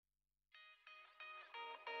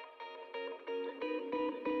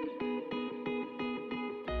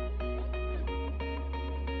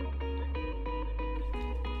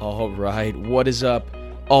All right, what is up,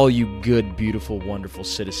 all you good, beautiful, wonderful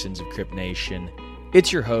citizens of Crypt Nation?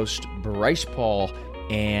 It's your host, Bryce Paul,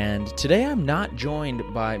 and today I'm not joined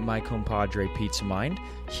by my compadre, Pizza Mind.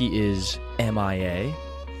 He is MIA.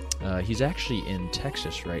 He's actually in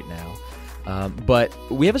Texas right now. But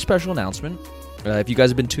we have a special announcement. If you guys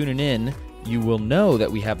have been tuning in, you will know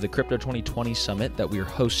that we have the Crypto 2020 Summit that we are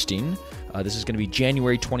hosting. This is going to be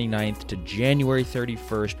January 29th to January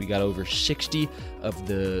 31st. We got over 60 of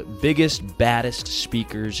the biggest, baddest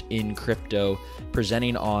speakers in crypto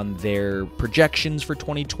presenting on their projections for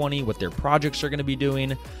 2020, what their projects are going to be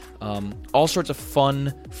doing, all sorts of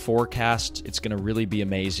fun forecasts. It's going to really be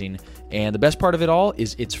amazing. And the best part of it all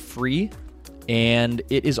is it's free and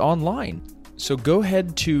it is online. So go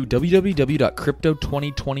ahead to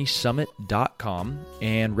www.crypto2020summit.com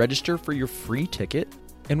and register for your free ticket,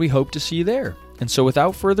 and we hope to see you there. And so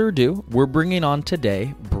without further ado, we're bringing on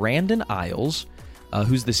today Brandon Iles,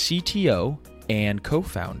 who's the CTO and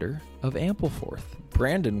co-founder of Ampleforth.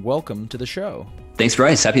 Brandon, welcome to the show. Thanks,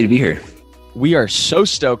 Bryce. Happy to be here. We are so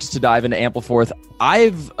stoked to dive into Ampleforth.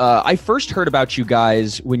 I first heard about you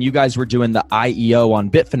guys when you guys were doing the IEO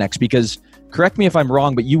on Bitfinex, because correct me if I'm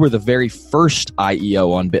wrong, but you were the very first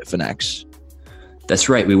IEO on Bitfinex. That's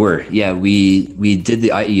right, we were. Yeah, we did the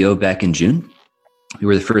IEO back in June. We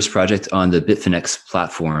were the first project on the Bitfinex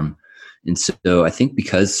platform. And so I think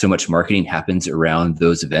because so much marketing happens around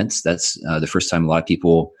those events, that's the first time a lot of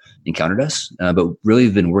people encountered us. But really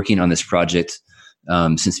we've been working on this project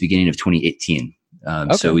since the beginning of 2018.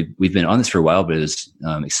 Okay. So we've been on this for a while, but it was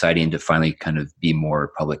exciting to finally kind of be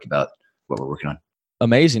more public about what we're working on.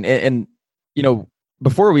 Amazing. And you know,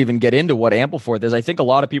 before we even get into what Ampleforth is, I think a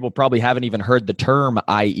lot of people probably haven't even heard the term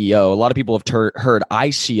IEO. A lot of people have heard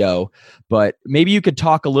ICO, but maybe you could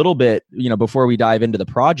talk a little bit, before we dive into the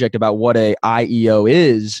project, about what a IEO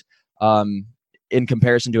is in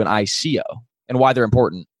comparison to an ICO and why they're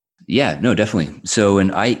important. Yeah, no, definitely. So an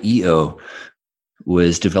IEO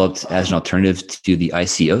was developed as an alternative to the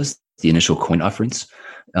ICOs, the initial coin offerings,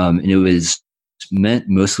 and it was meant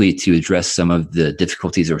mostly to address some of the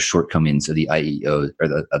difficulties or shortcomings of the IEO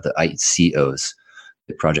or of the ICOs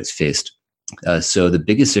that projects faced. So the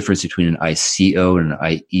biggest difference between an ICO and an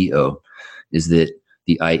IEO is that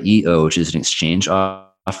the IEO, which is an exchange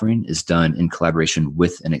offering, is done in collaboration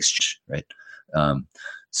with an exchange, right?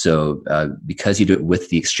 So because you do it with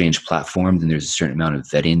the exchange platform, then there's a certain amount of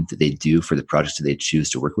vetting that they do for the projects that they choose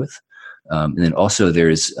to work with. And then also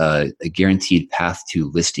there's a guaranteed path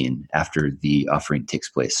to listing after the offering takes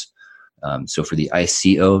place. So for the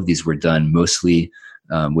ICO, these were done mostly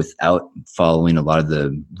without following a lot of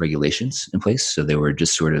the regulations in place. So they were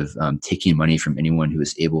just sort of taking money from anyone who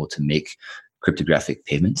was able to make cryptographic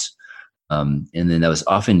payments. And then that was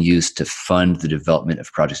often used to fund the development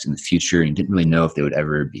of projects in the future. And you didn't really know if they would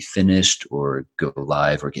ever be finished or go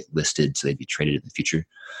live or get listed, so they'd be traded in the future.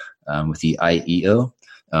 With the IEO,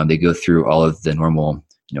 they go through all of the normal,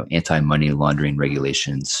 anti-money laundering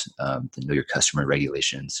regulations, the know your customer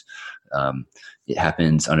regulations. It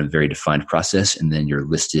happens on a very defined process, and then you're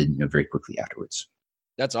listed, very quickly afterwards.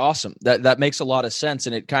 That's awesome. That makes a lot of sense,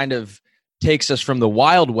 and it kind of takes us from the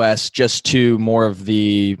Wild West just to more of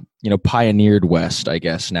the, pioneered West, I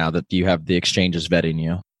guess, now that you have the exchanges vetting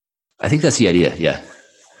you. I think that's the idea. Yeah.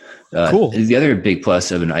 Cool. The other big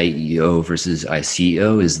plus of an IEO versus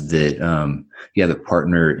ICO is that you have a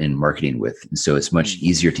partner in marketing with. And so it's much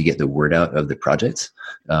easier to get the word out of the project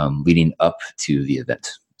leading up to the event.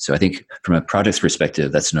 So I think from a project's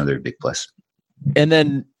perspective, that's another big plus. And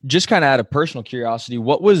then just kind of out of personal curiosity,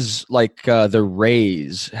 what was like the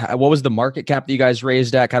raise? What was the market cap that you guys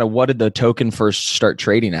raised at? Kind of what did the token first start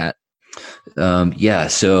trading at?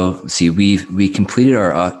 So see, we completed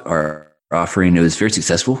our offering. It was very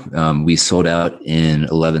successful. We sold out in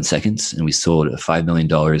 11 seconds, and we sold $5 million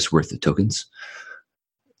worth of tokens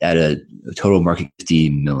at a total market of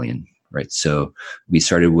 $50 million, right? So we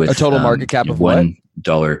started with a total market cap of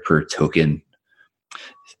 $1 per token,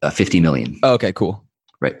 50 million. Oh, okay, cool.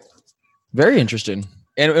 Right. Very interesting.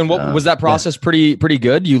 And what was that process pretty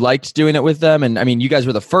good? You liked doing it with them? And I mean, you guys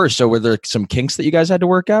were the first, so were there some kinks that you guys had to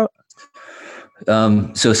work out?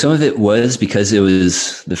 So some of it was because it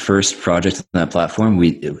was the first project on that platform.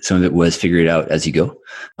 Some of it was figure it out as you go.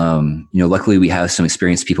 Luckily we have some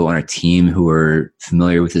experienced people on our team who are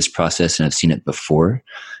familiar with this process and have seen it before.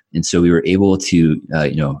 And so we were able to,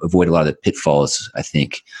 avoid a lot of the pitfalls, I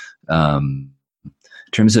think. In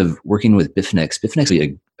terms of working with Bitfinex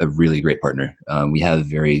is a really great partner. We have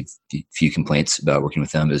very few complaints about working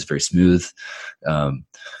with them. It was very smooth.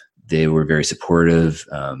 They were very supportive.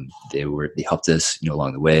 They helped us,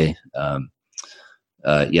 along the way.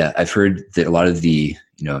 yeah, I've heard that a lot of the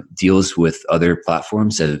deals with other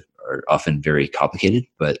platforms are often very complicated,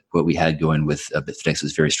 but what we had going with Bitfinex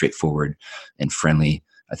was very straightforward and friendly,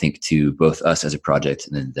 I think, to both us as a project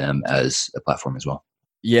and then them as a platform as well.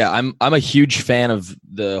 Yeah, I'm a huge fan of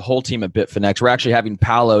the whole team at Bitfinex. We're actually having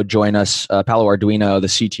Paolo join us, Paolo Arduino, the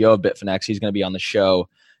CTO of Bitfinex. He's going to be on the show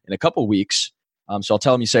in a couple weeks. So I'll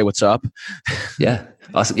tell him you say what's up. Yeah,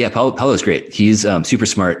 awesome. Yeah, Paolo is great. He's super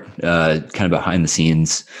smart, kind of behind the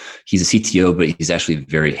scenes. He's a CTO, but he's actually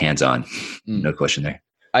very hands-on. No question there.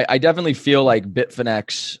 I definitely feel like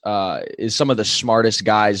Bitfinex is some of the smartest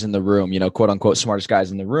guys in the room, quote unquote, smartest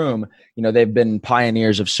guys in the room. They've been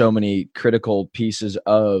pioneers of so many critical pieces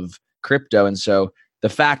of crypto. And so the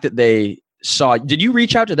fact that they saw, did you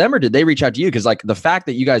reach out to them or did they reach out to you? Because like the fact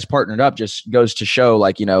that you guys partnered up just goes to show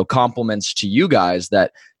compliments to you guys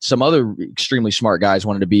that some other extremely smart guys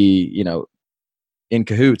wanted to be, in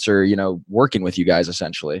cahoots or, working with you guys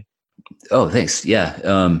essentially. Oh, thanks. Yeah.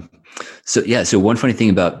 So one funny thing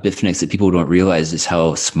about Bitfinex that people don't realize is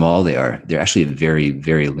how small they are. They're actually a very,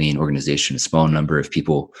 very lean organization, a small number of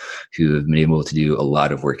people who have been able to do a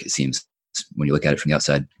lot of work, it seems, when you look at it from the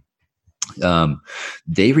outside.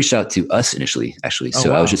 They reached out to us initially, actually.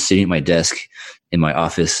 So wow. I was just sitting at my desk in my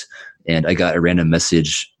office and I got a random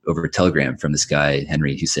message over Telegram from this guy,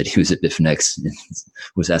 Henry, who said he was at Bitfinex and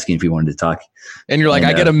was asking if we wanted to talk. And you're like,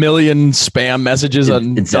 I get a million spam messages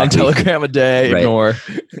on Telegram a day. Right. Ignore.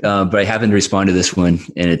 But I happened to respond to this one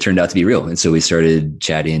and it turned out to be real. And so we started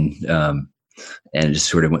chatting and it just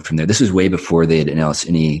sort of went from there. This was way before they had announced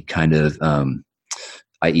any kind of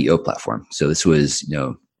IEO platform. So this was,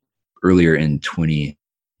 earlier in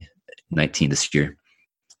 2019, this year.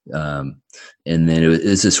 And then it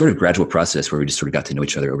was a sort of gradual process where we just sort of got to know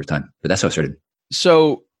each other over time. But that's how it started.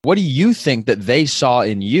 So what do you think that they saw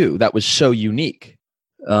in you that was so unique?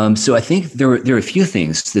 So I think there were a few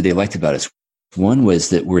things that they liked about us. One was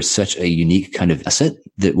that we're such a unique kind of asset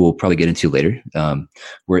that we'll probably get into later.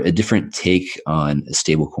 We're a different take on a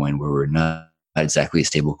stable coin where we're not exactly a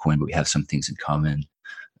stable coin, but we have some things in common.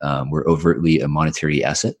 We're overtly a monetary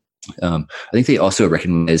asset. I think they also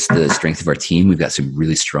recognize the strength of our team. We've got some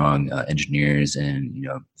really strong engineers and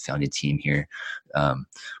founding team here.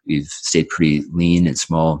 We've stayed pretty lean and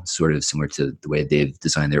small, sort of similar to the way they've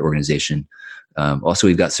designed their organization. Also,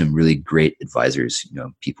 we've got some really great advisors.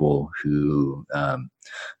 People who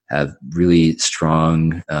have really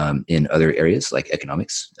strong in other areas like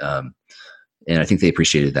economics, and I think they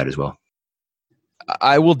appreciated that as well.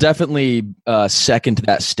 I will definitely second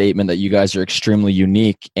that statement that you guys are extremely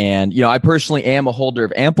unique. And, I personally am a holder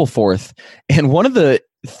of Ampleforth. And one of the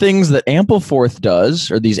things that Ampleforth does,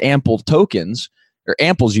 or these Ample tokens, or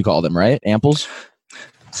Amples you call them, right? Amples?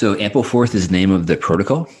 So Ampleforth is the name of the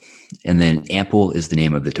protocol, and then Ample is the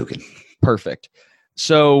name of the token. Perfect.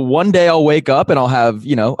 So one day I'll wake up and I'll have,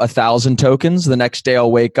 1,000 tokens. The next day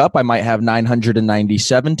I'll wake up, I might have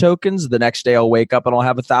 997 tokens. The next day I'll wake up and I'll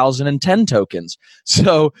have 1,010 tokens.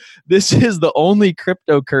 So this is the only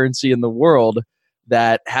cryptocurrency in the world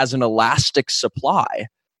that has an elastic supply,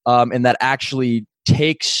 and that actually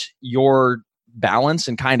takes your balance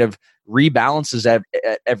and kind of rebalances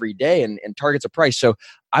every day and targets a price. So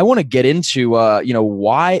I want to get into,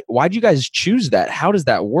 why did you guys choose that? How does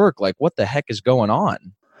that work? Like, what the heck is going on?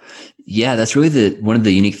 Yeah, that's really one of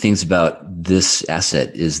the unique things about this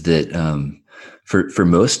asset is that for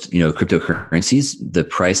most, cryptocurrencies, the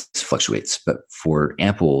price fluctuates, but for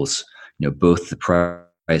Amples, both the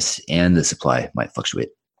price and the supply might fluctuate.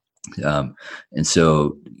 And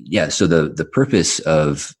so, so the purpose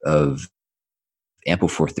of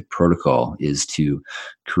Ampleforth, the protocol, is to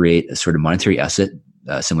create a sort of monetary asset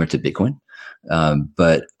similar to Bitcoin.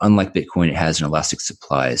 But unlike Bitcoin, it has an elastic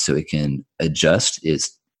supply, so it can adjust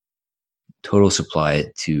its total supply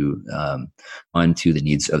to onto the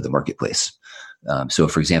needs of the marketplace. So,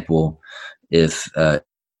 for example, if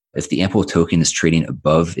the Ample token is trading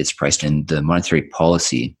above its price, and the monetary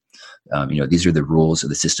policy, these are the rules of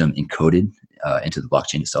the system encoded into the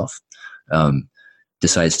blockchain itself,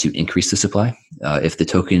 decides to increase the supply. If the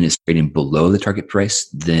token is trading below the target price,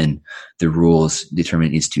 then the rules determine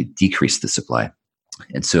it needs to decrease the supply.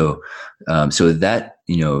 And so that,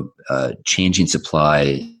 changing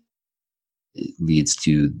supply leads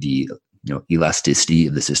to the, elasticity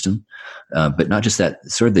of the system. But not just that,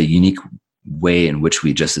 sort of the unique way in which we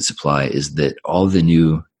adjust the supply is that all the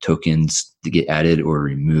new tokens that get added or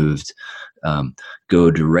removed go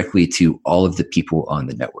directly to all of the people on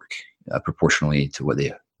the network, proportionally to what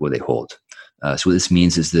they hold. So what this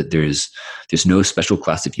means is that there's no special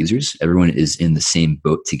class of users. Everyone is in the same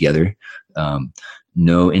boat together.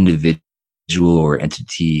 No individual or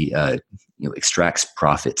entity, extracts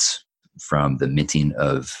profits from the minting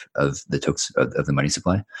of the tokens of the money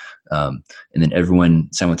supply, and then everyone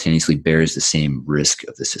simultaneously bears the same risk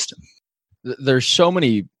of the system. There's so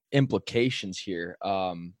many implications here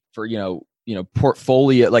for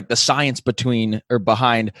portfolio, like the science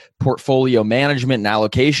behind portfolio management and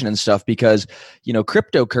allocation and stuff, because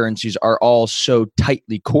cryptocurrencies are all so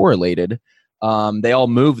tightly correlated. They all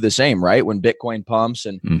move the same, right? When Bitcoin pumps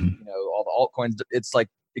and all the altcoins, it's like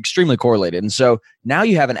extremely correlated. And so now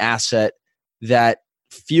you have an asset that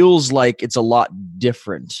feels like it's a lot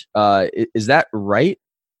different. Is that right?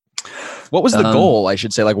 What was the goal, I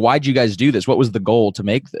should say? Like, why'd you guys do this? What was the goal to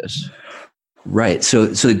make this? Right. So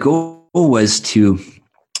the goal was to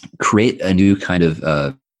create a new kind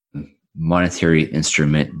of monetary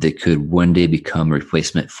instrument that could one day become a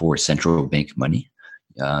replacement for central bank money,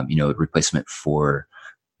 a replacement for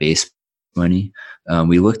base money.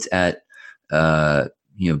 We looked at,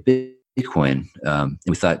 Bitcoin, and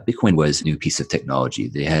we thought Bitcoin was a new piece of technology.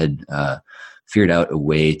 They had figured out a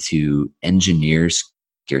way to engineer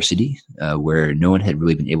scarcity where no one had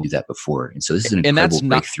really been able to do that before. And so this is an incredible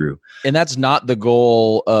breakthrough. And that's not the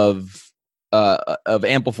goal of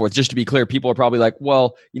Ampleforth. Just to be clear, people are probably like,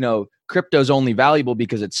 well, crypto's only valuable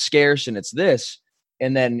because it's scarce and it's this.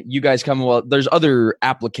 And then you guys come, well, there's other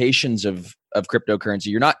applications of cryptocurrency.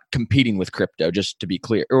 You're not competing with crypto, just to be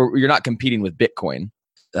clear, or you're not competing with Bitcoin.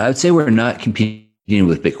 I would say we're not competing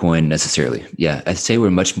with Bitcoin necessarily. Yeah, I'd say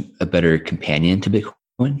we're much a better companion to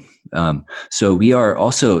Bitcoin. So we are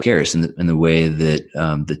also scarce in the way that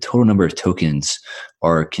the total number of tokens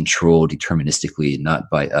are controlled deterministically, not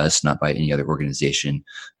by us, not by any other organization.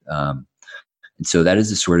 And so that is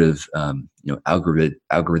a sort of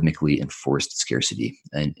algorithmically enforced scarcity.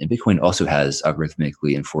 And Bitcoin also has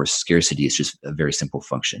algorithmically enforced scarcity. It's just a very simple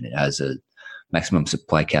function. It has a maximum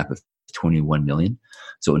supply cap of 21 million.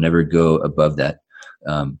 So it will never go above that.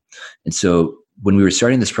 And so when we were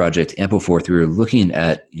starting this project, Ampleforth, we were looking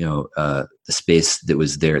at the space that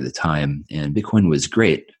was there at the time, and Bitcoin was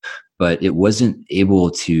great, but it wasn't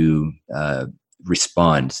able to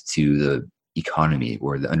respond to the economy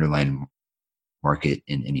or the underlying market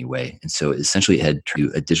in any way. And so essentially it had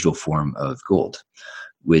to a digital form of gold,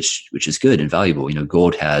 which is good and valuable.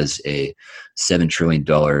 Gold has a $7 trillion,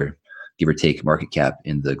 give or take, market cap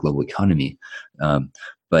in the global economy.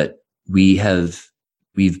 But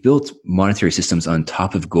we've built monetary systems on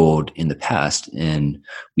top of gold in the past, and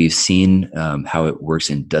we've seen how it works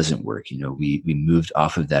and doesn't work. We moved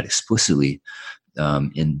off of that explicitly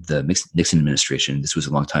in the Nixon administration. This was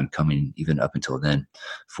a long time coming, even up until then,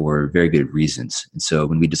 for very good reasons. And so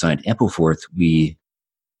when we designed Ampleforth, we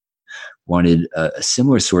wanted a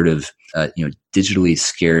similar sort of digitally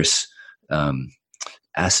scarce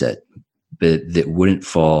asset, but that wouldn't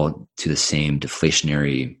fall to the same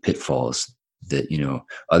deflationary pitfalls that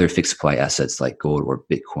other fixed supply assets like gold or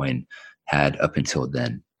Bitcoin had up until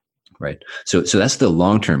then, right? So that's the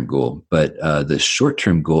long-term goal, but the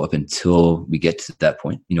short-term goal up until we get to that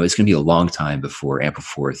point, it's going to be a long time before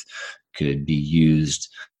Ampleforth could be used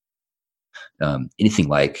anything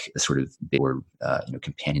like a sort of or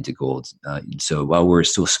companion to gold. So while we're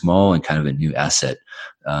still small and kind of a new asset,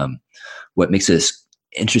 what makes us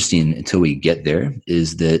interesting until we get there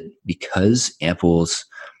is that because Amples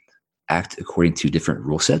act according to different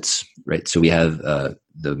rule sets, right? So we have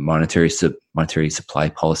the monetary supply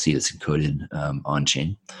policy that's encoded on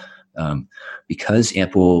chain. Because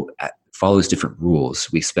Ample follows different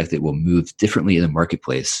rules, we expect it will move differently in the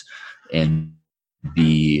marketplace and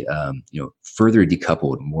be further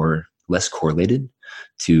decoupled, less correlated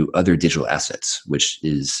to other digital assets, which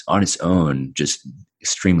is on its own just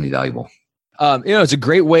extremely valuable. It's a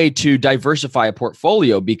great way to diversify a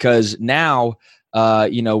portfolio, because now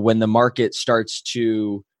when the market starts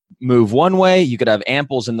to move one way, you could have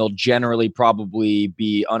Amples and they'll generally probably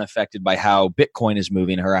be unaffected by how Bitcoin is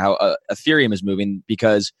moving or how Ethereum is moving,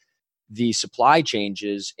 because the supply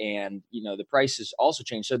changes and the prices also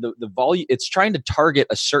change. So the volume, it's trying to target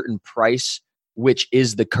a certain price, which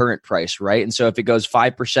is the current price, right? And so if it goes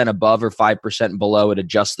 5% above or 5% below, it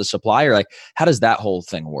adjusts the supply. Or how does that whole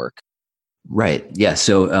thing work? Right. Yeah.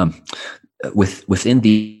 So within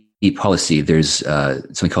the policy, there's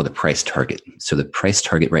something called the price target. So the price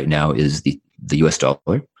target right now is the US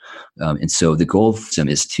dollar. And so the goal of them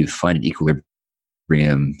is to find an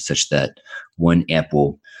equilibrium such that one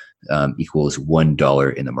Ample equals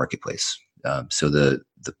 $1 in the marketplace. So the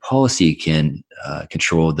policy can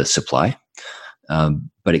control the supply,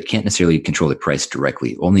 but it can't necessarily control the price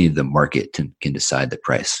directly. Only the market can decide the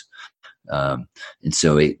price. And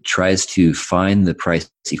so it tries to find the price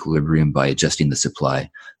equilibrium by adjusting the supply,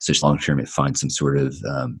 such long term it finds some sort of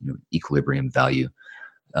equilibrium value.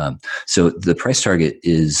 So the price target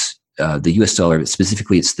is the US dollar, but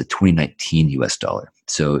specifically it's the 2019 US dollar.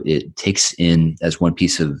 So it takes in as one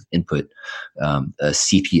piece of input a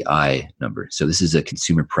CPI number. So this is a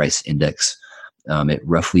consumer price index. It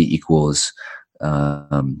roughly equals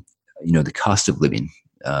the cost of living.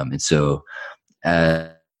 And so as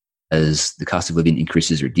the cost of living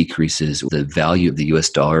increases or decreases, the value of the US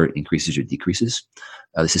dollar increases or decreases,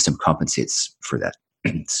 the system compensates for that.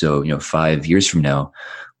 So, 5 years from now,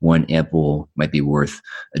 one ample might be worth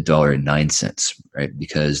 $1.09, right?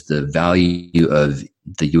 Because the value of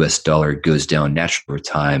the US dollar goes down naturally over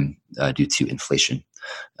time due to inflation.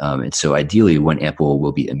 And so ideally, one ample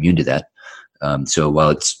will be immune to that. So while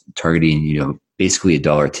it's targeting, basically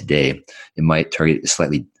 $1 today, it might target a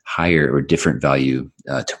slightly higher or different value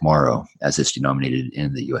tomorrow as it's denominated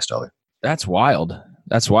in the US dollar. That's wild.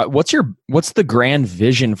 That's why. What's the grand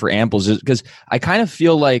vision for Amples? Because I kind of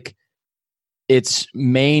feel like its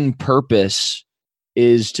main purpose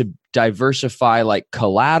is to diversify like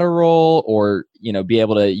collateral or, be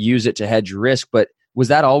able to use it to hedge risk. But was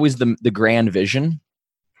that always the grand vision?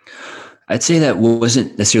 I'd say that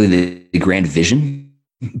wasn't necessarily the grand vision,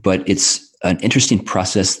 but it's an interesting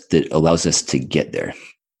process that allows us to get there.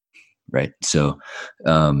 Right. So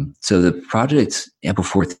the project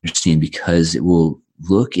Ampleforth is interesting because it will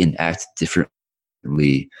look and act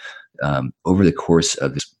differently over the course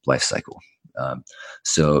of its life cycle.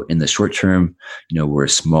 So in the short term, we're a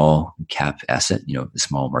small cap asset, a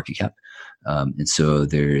small market cap. And so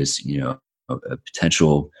there's, a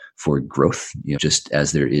potential for growth, just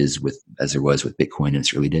as there was with Bitcoin in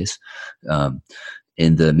its early days.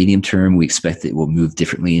 In the medium term, we expect that it will move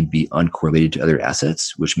differently and be uncorrelated to other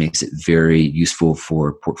assets, which makes it very useful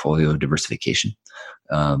for portfolio diversification.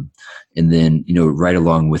 And then, right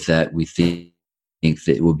along with that, we think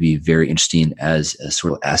that it will be very interesting as a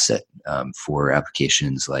sort of asset for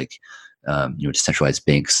applications like, decentralized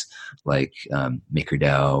banks like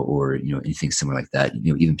MakerDAO or, anything similar like that,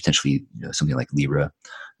 even potentially something like Libra.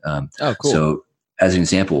 Cool. So as an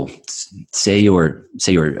example, say your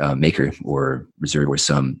Maker or Reserve or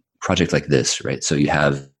some project like this, right? So you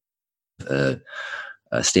have a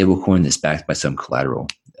stable coin that's backed by some collateral.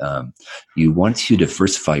 You want to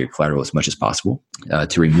diversify your collateral as much as possible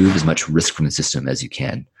to remove as much risk from the system as you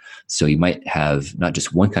can. So you might have not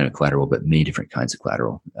just one kind of collateral, but many different kinds of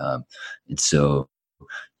collateral. And so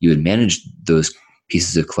you would manage those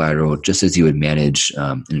pieces of collateral just as you would manage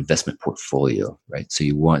an investment portfolio, right? So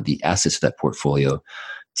you want the assets of that portfolio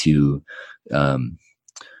to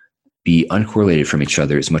be uncorrelated from each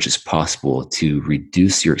other as much as possible to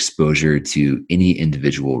reduce your exposure to any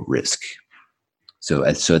individual risk. So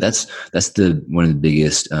that's one of the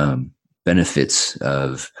biggest benefits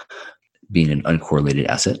of being an uncorrelated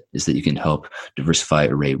asset is that you can help diversify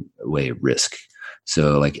away risk.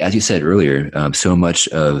 So like, as you said earlier, so much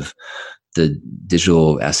of the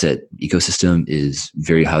digital asset ecosystem is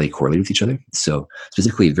very highly correlated with each other. So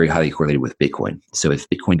specifically very highly correlated with Bitcoin. So if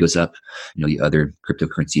Bitcoin goes up, the other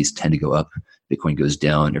cryptocurrencies tend to go up. Bitcoin goes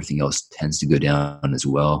down, everything else tends to go down as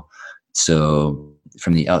well. So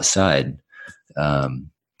from the outside,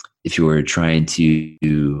 if you were trying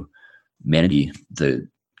to manage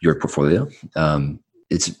your portfolio,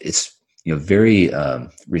 it's a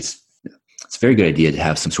very good idea to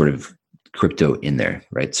have some sort of crypto in there,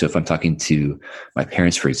 right? So if I'm talking to my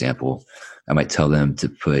parents, for example, I might tell them to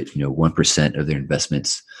put 1% of their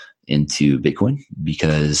investments into Bitcoin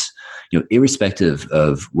because irrespective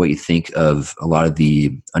of what you think of a lot of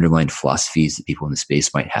the underlying philosophies that people in the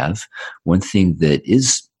space might have, one thing that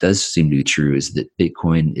does seem to be true is that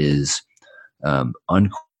Bitcoin is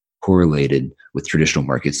uncorrelated with traditional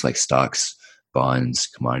markets like stocks, bonds,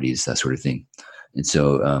 commodities, that sort of thing. And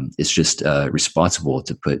so it's just responsible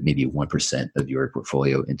to put maybe 1% of your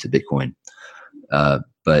portfolio into Bitcoin.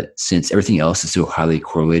 But since everything else is so highly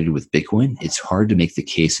correlated with Bitcoin, it's hard to make the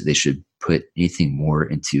case that they should put anything more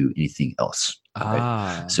into anything else.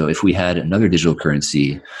 Right? So if we had another digital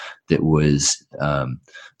currency that was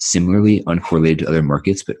similarly uncorrelated to other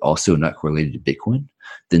markets, but also not correlated to Bitcoin,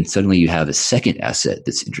 then suddenly you have a second asset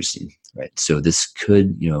that's interesting, right? So this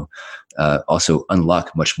could, also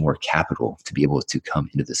unlock much more capital to be able to come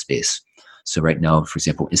into the space. So right now, for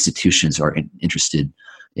example, institutions are interested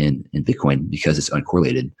in Bitcoin because it's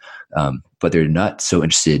uncorrelated, but they're not so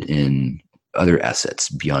interested in other assets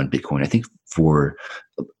beyond Bitcoin. I think for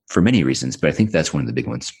many reasons, but I think that's one of the big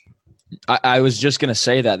ones. I was just going to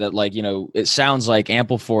say that it sounds like the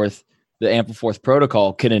Ampleforth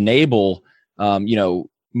protocol can enable,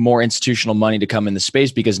 more institutional money to come in the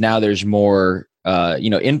space because now there's more,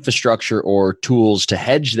 infrastructure or tools to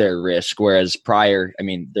hedge their risk. Whereas prior,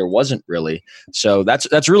 there wasn't really. So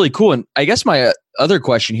that's really cool. And I guess my other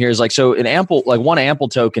question here is like, so one Ample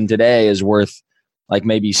token today is worth like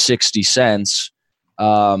maybe 60 cents.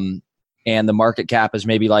 And the market cap is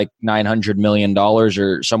maybe like $900 million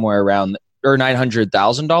or somewhere around, or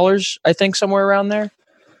 $900,000, I think, somewhere around there.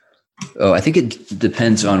 Oh, I think it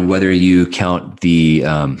depends on whether you count the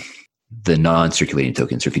non-circulating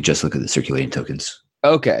tokens, or if you just look at the circulating tokens.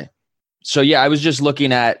 Okay. So yeah, I was just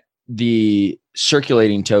looking at the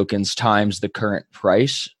circulating tokens times the current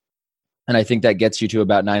price. And I think that gets you to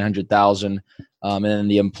about 900,000. And then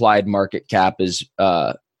the implied market cap is,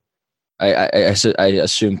 I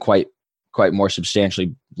assume quite more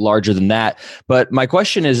substantially larger than that. But my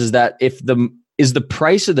question is that is the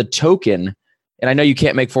price of the token, and I know you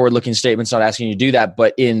can't make forward-looking statements, not asking you to do that,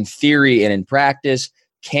 but in theory and in practice,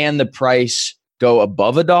 can the price go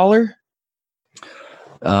above $1?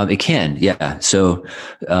 It can, yeah. So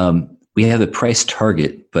we have a price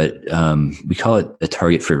target, but we call it a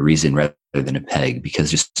target for a reason rather than a peg,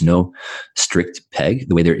 because there's no strict peg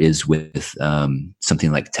the way there is with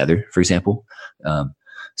something like Tether, for example.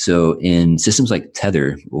 So in systems like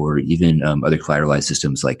Tether, or even other collateralized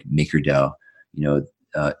systems like MakerDAO,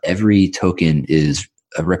 every token is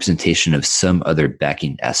a representation of some other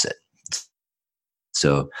backing asset.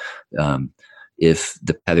 So if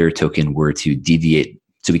the Tether token were to deviate,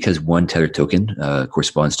 so because one Tether token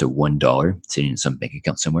corresponds to $1 sitting in some bank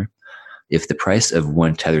account somewhere, if the price of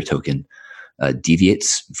one Tether token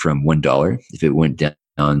deviates from $1, if it went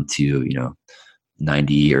down to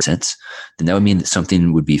 90 cents, then that would mean that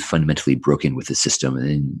something would be fundamentally broken with the system, and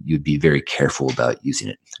then you'd be very careful about using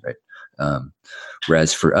it, right?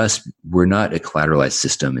 Whereas for us, we're not a collateralized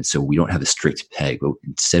system, and so we don't have a strict peg, but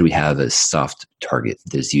instead we have a soft target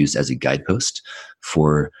that is used as a guidepost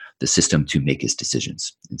for the system to make its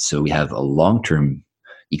decisions. And so we have a long-term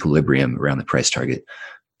equilibrium around the price target,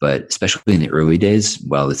 but especially in the early days,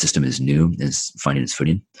 while the system is new and is finding its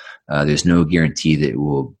footing, there's no guarantee that it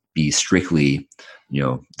will be strictly,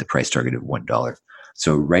 the price target of $1.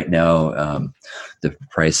 So right now, the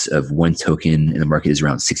price of one token in the market is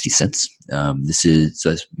around 60 cents. This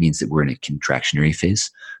means that we're in a contractionary phase.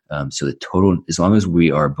 So the total, as long as we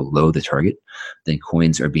are below the target, then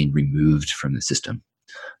coins are being removed from the system.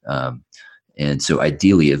 And so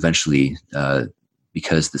ideally, eventually,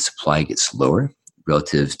 because the supply gets lower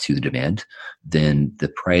relative to the demand, then the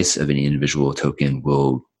price of any individual token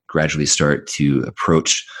will gradually start to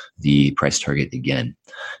approach the price target again.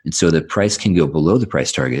 And so the price can go below the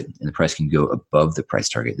price target and the price can go above the price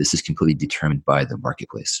target. This is completely determined by the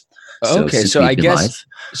marketplace. Okay, so I guess,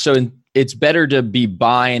 it's better to be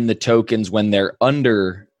buying the tokens when they're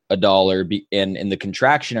under $1 in the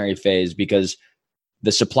contractionary phase, because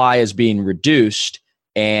the supply is being reduced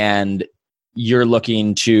and you're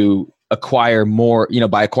looking to acquire more,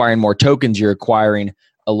 by acquiring more tokens, you're acquiring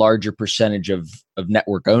a larger percentage of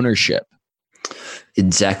network ownership.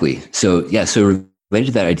 Exactly. So related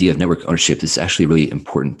to that idea of network ownership, this is actually a really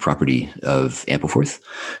important property of Ampleforth,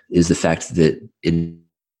 is the fact that it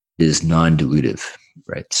is non-dilutive,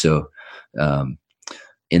 right? So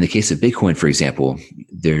in the case of Bitcoin, for example,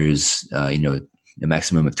 there's a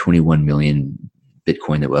maximum of 21 million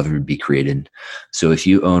Bitcoin that will ever be created. So if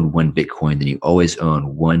you own one Bitcoin, then you always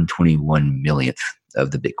own 1/21 millionth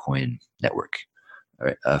of the Bitcoin network. All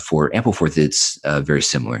right. For Ampleforth, it's very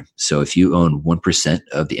similar. So if you own 1%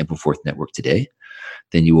 of the Ampleforth network today,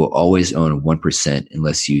 then you will always own 1%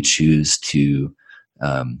 unless you choose to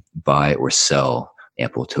buy or sell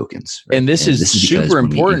Ample tokens. Right? And this is super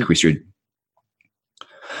important. Increase your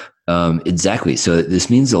exactly. So this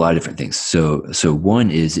means a lot of different things. So one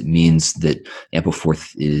is, it means that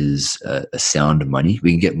Ampleforth is a sound money.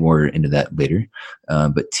 We can get more into that later.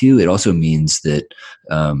 But two, it also means that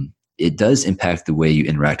it does impact the way you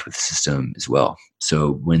interact with the system as well.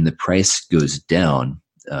 So when the price goes down,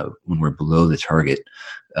 when we're below the target,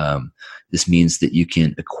 this means that you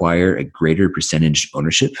can acquire a greater percentage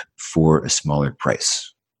ownership for a smaller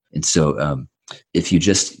price. And so if you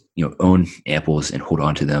just own Amples and hold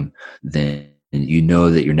on to them, then you know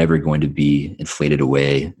that you're never going to be inflated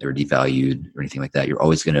away or devalued or anything like that. You're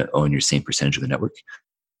always going to own your same percentage of the network.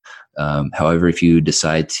 However, if you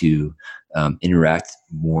decide to interact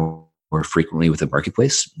more frequently with the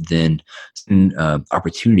marketplace, then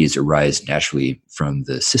opportunities arise naturally from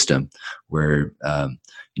the system where,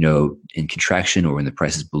 in contraction or when the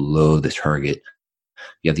price is below the target,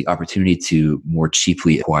 you have the opportunity to more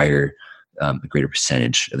cheaply acquire a greater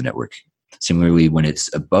percentage of the network. Similarly, when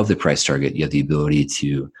it's above the price target, you have the ability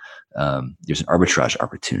to there's an arbitrage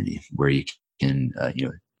opportunity where you can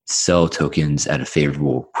sell tokens at a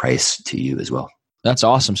favorable price to you as well. That's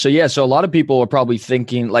awesome. So yeah, so a lot of people are probably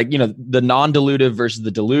thinking like, the non-dilutive versus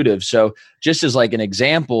the dilutive. So just as like an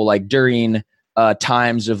example, like during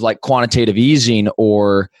times of like quantitative easing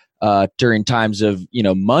or during times of,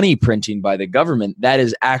 money printing by the government, that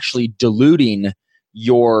is actually diluting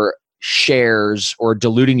your shares or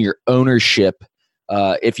diluting your ownership.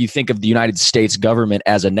 If you think of the United States government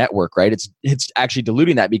as a network, right? It's actually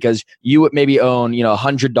diluting that because you would maybe own,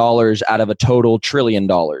 $100 out of a total $1 trillion.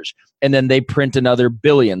 And then they print another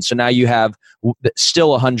billion. So now you have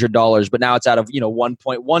still $100, but now it's out of,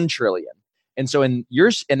 1.1 trillion. And so and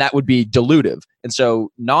that would be dilutive. And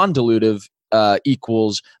so non-dilutive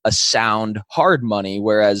equals a sound hard money,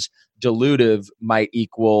 whereas dilutive might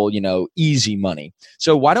equal, easy money.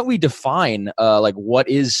 So why don't we define like what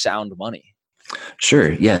is sound money?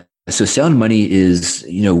 Sure. Yeah. So sound money is,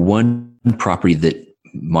 one property that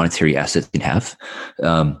monetary assets can have.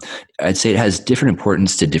 I'd say it has different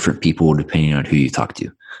importance to different people depending on who you talk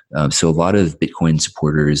to. So a lot of Bitcoin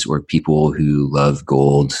supporters or people who love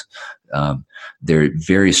gold, they're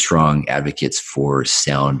very strong advocates for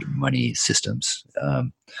sound money systems.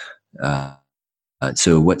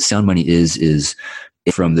 So what sound money is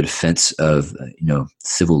from the defense of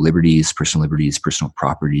civil liberties, personal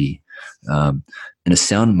property. In a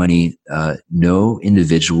sound money, no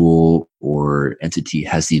individual or entity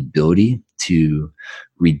has the ability to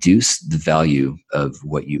reduce the value of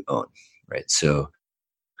what you own, right? So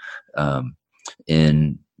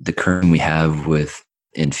in the current we have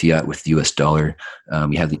in fiat with the US dollar,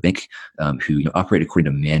 we have the bank who operate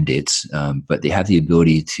according to mandates, but they have the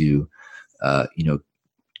ability to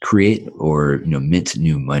create or mint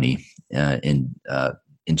new money and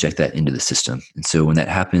inject that into the system. And so when that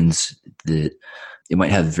happens, it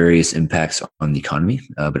might have various impacts on the economy,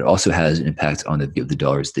 but it also has an impact on the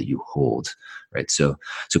dollars that you hold, right? So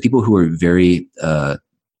people who are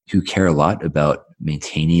who care a lot about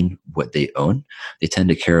maintaining what they own, they tend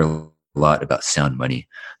to care a lot about sound money.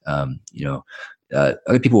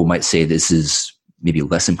 Other people might say this is maybe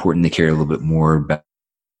less important. They care a little bit more about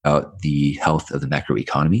the health of the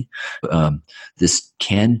macroeconomy. This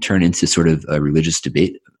can turn into sort of a religious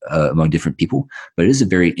debate among different people, but it is a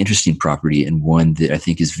very interesting property and one that I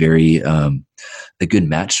think is very a good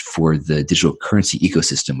match for the digital currency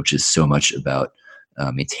ecosystem, which is so much about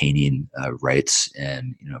maintaining rights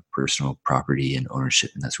and personal property and ownership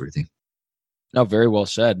and that sort of thing. No, very well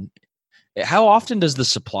said. How often does the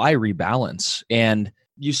supply rebalance? And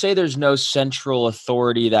you say there's no central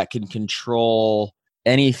authority that can control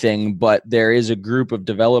anything, but there is a group of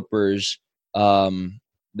developers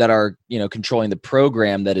that are controlling the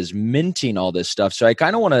program that is minting all this stuff. So I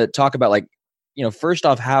kind of want to talk about first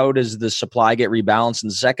off, how does the supply get rebalanced,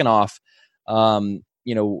 and second off,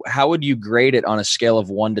 how would you grade it on a scale of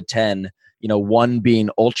 1 to 10? 1 being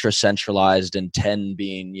ultra centralized and 10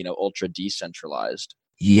 being ultra decentralized.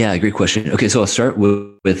 Yeah, great question. Okay, so I'll start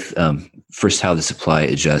with first how the supply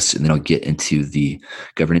adjusts, and then I'll get into the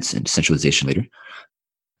governance and decentralization later.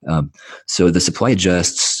 So the supply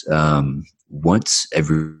adjusts once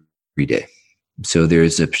every day. So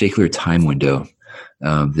there's a particular time window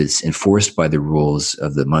that's enforced by the rules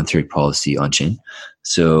of the monetary policy on chain.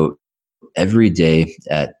 So every day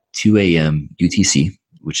at 2 a.m. UTC,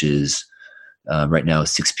 which is right now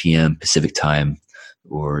 6 p.m. Pacific time,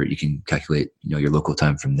 or you can calculate your local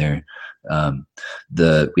time from there.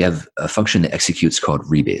 We have a function that executes called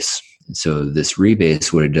rebase. And so this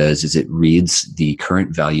rebase, what it does is it reads the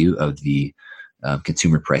current value of the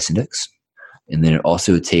consumer price index. And then it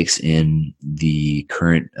also takes in the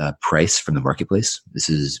current price from the marketplace.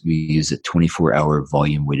 We use a 24-hour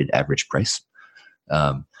volume weighted average price.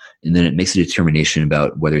 And then it makes a determination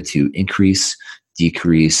about whether to increase,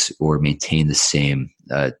 decrease, or maintain the same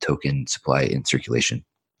token supply in circulation.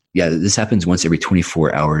 Yeah, this happens once every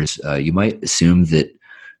 24 hours. You might assume that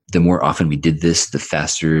the more often we did this, the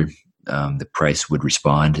faster the price would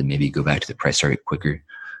respond and maybe go back to the price target quicker.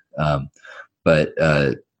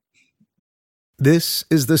 This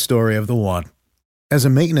is the story of the one. As a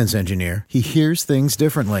maintenance engineer, he hears things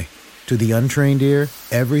differently. To the untrained ear,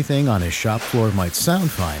 everything on his shop floor might sound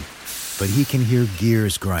fine, but he can hear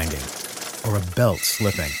gears grinding or a belt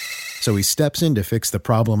slipping. So he steps in to fix the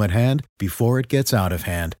problem at hand before it gets out of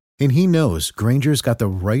hand. And he knows Grainger's got the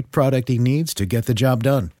right product he needs to get the job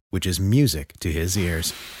done, which is music to his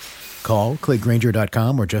ears. Call, click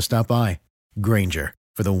Grainger.com, or just stop by. Grainger,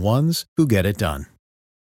 for the ones who get it done.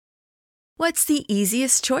 What's the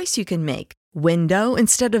easiest choice you can make? Window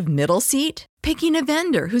instead of middle seat? Picking a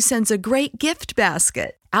vendor who sends a great gift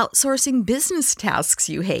basket? Outsourcing business tasks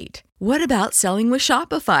you hate? What about selling with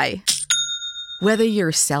Shopify? Whether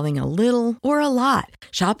you're selling a little or a lot,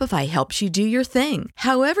 Shopify helps you do your thing,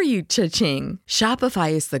 however you cha-ching.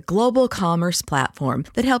 Shopify is the global commerce platform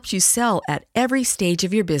that helps you sell at every stage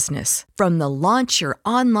of your business. From the launch your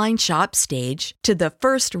online shop stage to the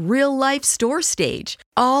first real-life store stage,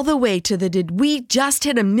 all the way to the did we just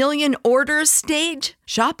hit a million orders stage.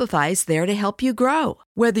 Shopify's there to help you grow.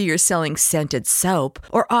 Whether you're selling scented soap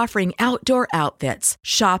or offering outdoor outfits,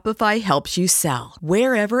 Shopify helps you sell.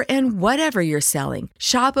 Wherever and whatever you're selling,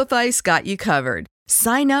 Shopify's got you covered.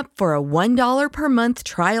 Sign up for a $1 per month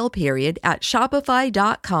trial period at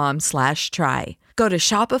shopify.com/try. Go to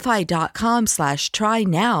shopify.com/try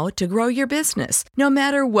now to grow your business, no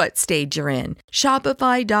matter what stage you're in.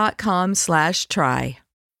 Shopify.com/try.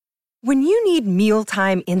 When you need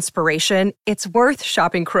mealtime inspiration, it's worth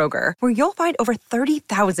shopping Kroger, where you'll find over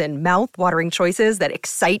 30,000 mouth-watering choices that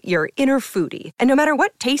excite your inner foodie. And no matter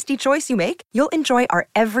what tasty choice you make, you'll enjoy our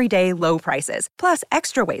everyday low prices, plus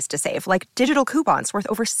extra ways to save, like digital coupons worth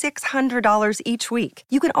over $600 each week.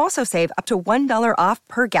 You can also save up to $1 off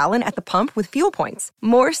per gallon at the pump with fuel points.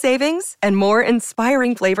 More savings and more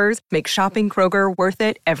inspiring flavors make shopping Kroger worth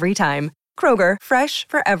it every time. Kroger, fresh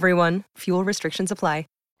for everyone. Fuel restrictions apply.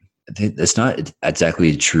 That's not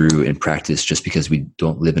exactly true in practice just because we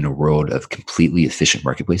don't live in a world of completely efficient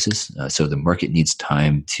marketplaces. So the market needs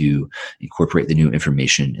time to incorporate the new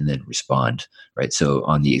information and then respond, right? So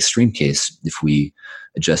on the extreme case, if we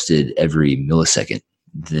adjusted every millisecond,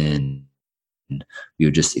 then we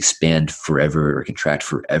would just expand forever or contract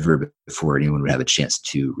forever before anyone would have a chance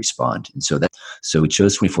to respond. And so we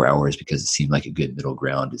chose 24 hours because it seemed like a good middle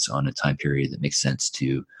ground. It's on a time period that makes sense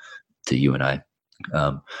to you and I.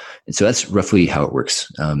 And so that's roughly how it works.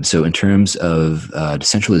 So in terms of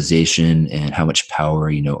decentralization and how much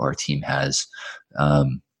power, our team has,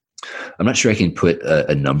 I'm not sure I can put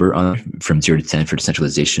a number on from 0 to 10 for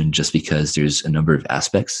decentralization, just because there's a number of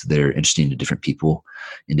aspects that are interesting to different people,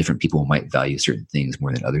 and different people might value certain things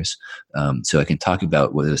more than others. So I can talk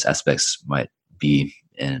about what those aspects might be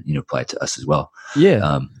and, apply to us as well.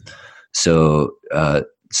 Yeah.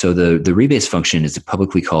 So the rebase function is a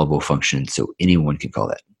publicly callable function, so anyone can call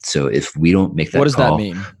that. So if we don't make that what does call, that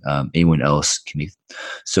mean? Anyone else can make.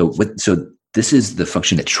 So this is the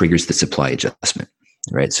function that triggers the supply adjustment,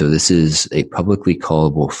 right? So this is a publicly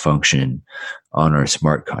callable function on our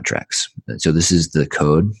smart contracts. So this is the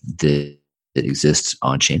code that exists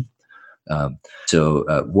on chain.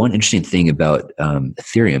 One interesting thing about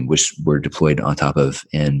Ethereum, which we're deployed on top of,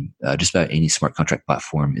 and just about any smart contract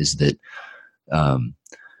platform, is that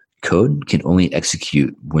code can only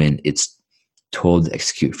execute when it's told to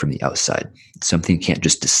execute from the outside. Something can't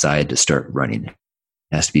just decide to start running. It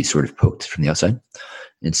has to be sort of poked from the outside.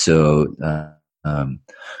 And so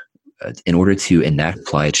in order to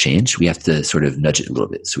apply a change, we have to sort of nudge it a little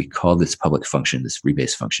bit. So we call this public function, this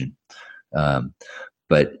rebase function.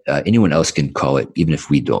 But anyone else can call it, even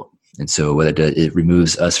if we don't. And so what it does, it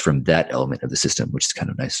removes us from that element of the system, which is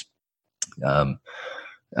kind of nice.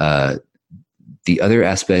 The other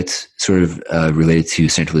aspect sort of related to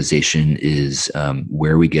centralization is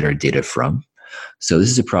where we get our data from. So this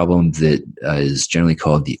is a problem that is generally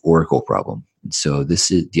called the Oracle problem. And so this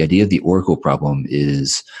is the idea of the Oracle problem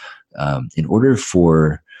is in order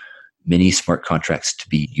for many smart contracts to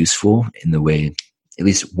be useful in the way, at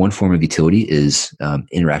least one form of utility is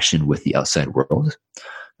interaction with the outside world.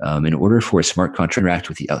 In order for a smart contract to interact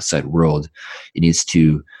with the outside world, it needs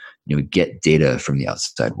to get data from the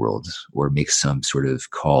outside world or make some sort of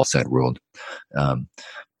call outside world.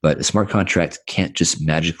 But a smart contract can't just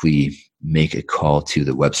magically make a call to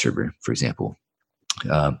the web server, for example.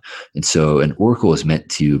 And so an Oracle is meant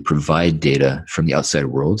to provide data from the outside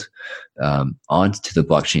world onto the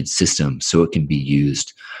blockchain system so it can be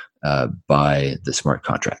used by the smart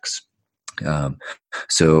contracts.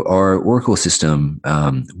 So our Oracle system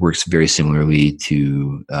works very similarly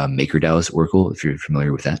to MakerDAO's Oracle, if you're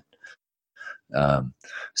familiar with that.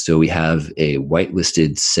 So we have a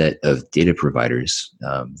whitelisted set of data providers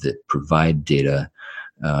that provide data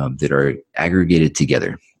that are aggregated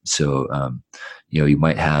together. So you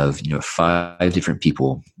might have 5 different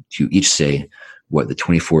people who each say what the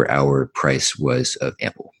 24-hour price was of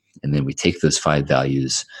Ample, and then we take those 5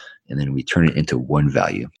 values and then we turn it into one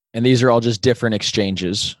value. And these are all just different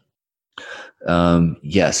exchanges.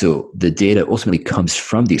 So the data ultimately comes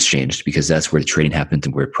from the exchange because that's where the trading happens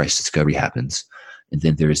and where price discovery happens. And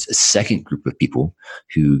then there's a second group of people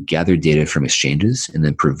who gather data from exchanges and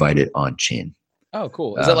then provide it on chain. Oh,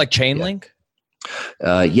 cool. Is that like Chainlink?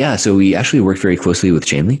 Yeah, so we actually work very closely with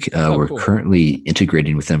Chainlink. We're cool. currently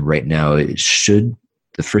integrating with them right now. The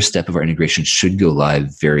first step of our integration should go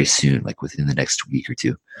live very soon, like within the next week or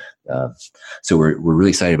two. So we're really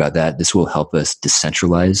excited about that. This will help us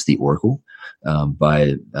decentralize the Oracle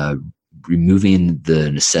by removing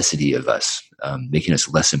the necessity of us, making us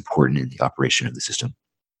less important in the operation of the system.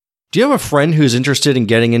 Do you have a friend who's interested in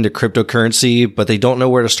getting into cryptocurrency, but they don't know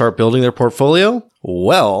where to start building their portfolio?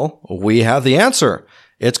 Well, we have the answer.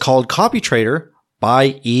 It's called CopyTrader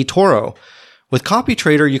by eToro. With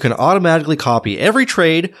CopyTrader, you can automatically copy every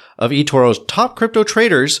trade of eToro's top crypto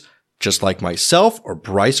traders, just like myself or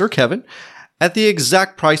Bryce or Kevin, at the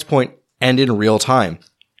exact price point and in real time.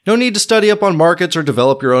 No need to study up on markets or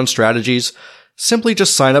develop your own strategies. Simply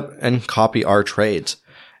just sign up and copy our trades.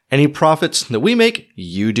 Any profits that we make,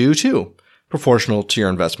 you do too. Proportional to your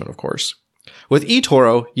investment, of course. With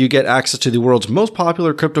eToro, you get access to the world's most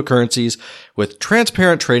popular cryptocurrencies with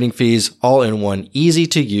transparent trading fees all in one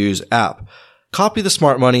easy-to-use app. Copy the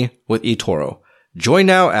smart money with eToro. Join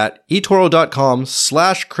now at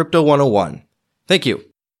etoro.com/crypto101. Thank you.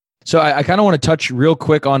 So I kind of want to touch real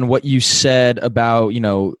quick on what you said about,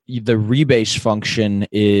 the rebase function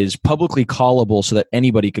is publicly callable so that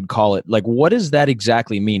anybody could call it. Like, what does that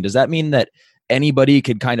exactly mean? Does that mean that anybody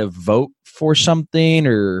could kind of vote for something,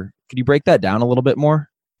 or could you break that down a little bit more?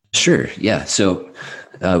 Sure. Yeah. So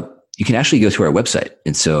you can actually go to our website.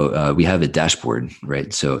 And so we have a dashboard,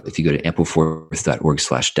 right? So if you go to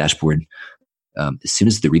ampleforth.org/dashboard, as soon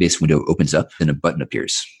as the Rebase window opens up, then a button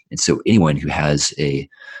appears. And so anyone who has a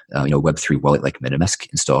Web3 wallet like MetaMask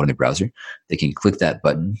installed in their browser, they can click that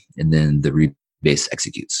button and then the Rebase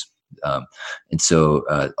executes. And so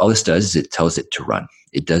all this does is it tells it to run.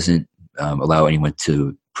 It doesn't allow anyone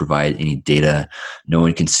to provide any data. No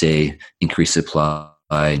one can say increase supply.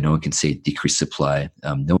 No one can say decrease supply.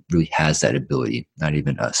 No one really has that ability, not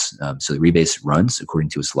even us. So the Rebase runs according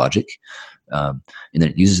to its logic, and then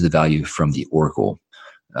it uses the value from the Oracle,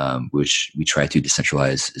 which we try to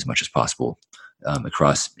decentralize as much as possible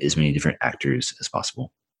across as many different actors as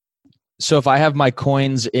possible. So if I have my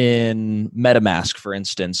coins in MetaMask, for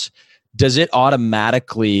instance, does it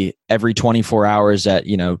automatically every 24 hours at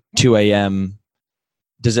 2 a.m.,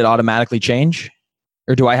 does it automatically change?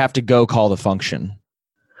 Or do I have to go call the function?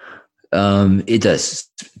 It does,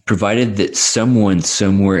 provided that someone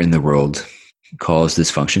somewhere in the world calls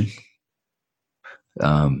this function.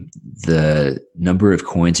 The number of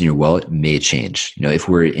coins in your wallet may change. If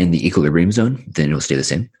we're in the equilibrium zone, then it will stay the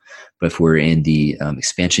same. But if we're in the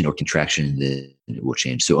expansion or contraction, then it will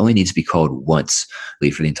change. So it only needs to be called once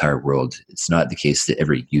for the entire world. It's not the case that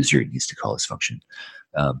every user needs to call this function.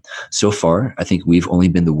 So far, I think we've only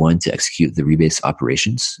been the one to execute the Rebase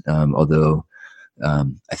operations, although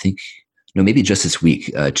I think maybe just this week,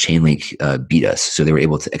 Chainlink beat us. So they were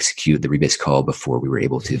able to execute the Rebase call before we were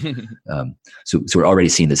able to. So we're already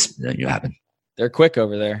seeing this happen. They're quick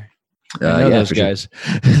over there. I know those guys.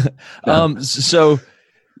 Sure. So,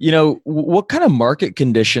 what kind of market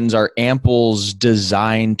conditions are Amples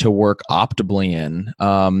designed to work optimally in?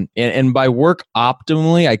 And by work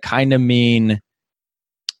optimally, I kind of mean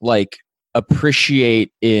like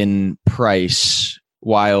appreciate in price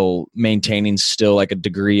while maintaining still like a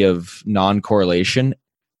degree of non-correlation.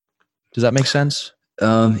 Does that make sense?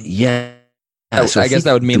 Yeah. So I guess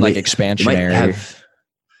that would mean like expansionary.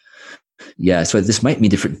 So this might mean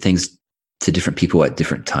different things to different people at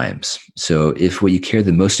different times. So if what you care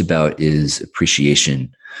the most about is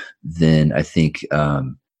appreciation, then I think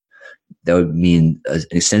that would mean an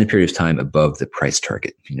extended period of time above the price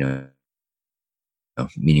target,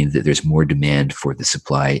 meaning that there's more demand for the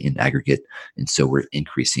supply in aggregate. And so we're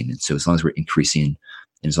increasing. And so as long as we're increasing,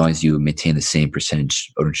 and as long as you maintain the same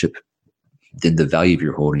percentage ownership, then the value of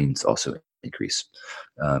your holdings also increase.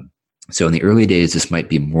 So in the early days, this might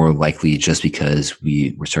be more likely just because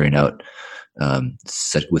we were starting out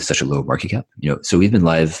with such a low market cap. So we've been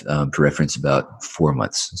live, for reference, about 4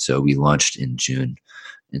 months. So we launched in June.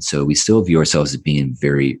 And so we still view ourselves as being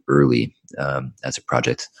very early as a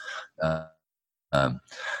project.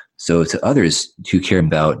 So to others who care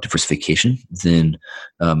about diversification, then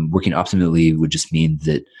working optimally would just mean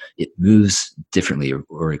that it moves differently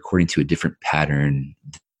or according to a different pattern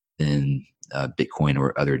than Bitcoin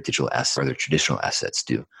or other digital assets or other traditional assets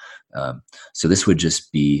do. So this would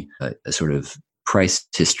just be a sort of price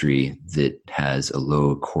history that has a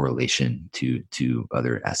low correlation to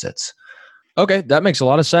other assets. Okay, that makes a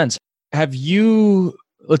lot of sense. Have you...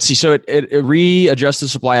 Let's see. So it readjusts the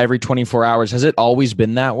supply every 24 hours. Has it always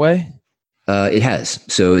been that way? It has.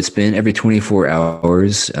 So it's been every 24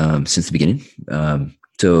 hours since the beginning.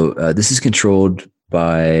 So this is controlled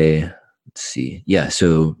by Let's see. Yeah,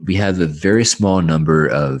 so we have a very small number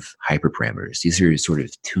of hyperparameters. These are sort of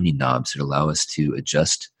tuning knobs that allow us to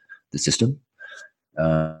adjust the system.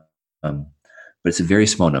 But it's a very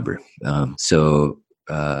small number. So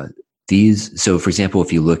for example,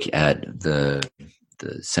 if you look at the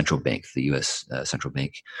central bank, the U.S. Central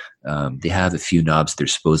Bank, they have a few knobs at their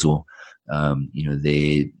disposal.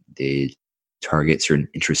 They target certain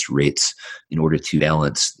interest rates in order to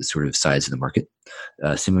balance the sort of size of the market.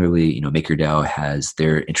 Similarly, MakerDAO has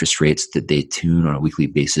their interest rates that they tune on a weekly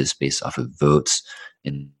basis based off of votes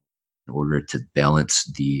in order to balance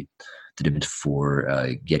the demand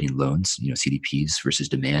for getting loans, CDPs versus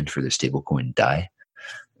demand for their stablecoin DAI.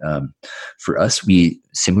 For us, we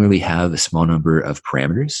similarly have a small number of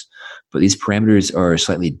parameters, but these parameters are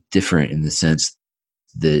slightly different in the sense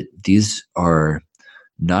that these are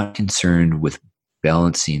not concerned with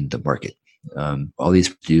balancing the market. All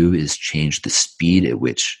these do is change the speed at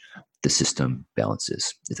which the system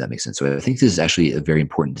balances, if that makes sense. So I think this is actually a very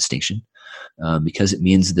important distinction because it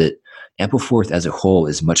means that Ampleforth as a whole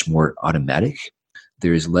is much more automatic.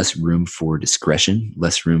 There is less room for discretion,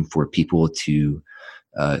 less room for people to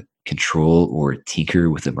control or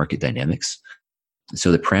tinker with the market dynamics.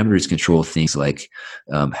 So the parameters control things like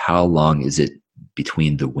how long is it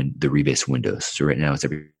between the rebase windows. So right now it's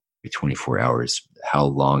every 24 hours. How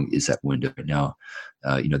long is that window right now?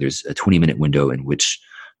 There's a 20-minute window in which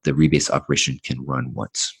the rebase operation can run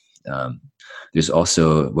once. There's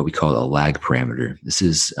also what we call a lag parameter. This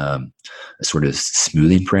is a sort of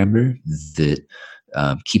smoothing parameter that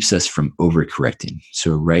keeps us from overcorrecting.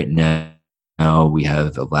 So right now we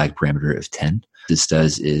have a lag parameter of 10. What this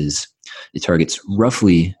does is it targets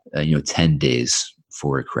roughly 10 days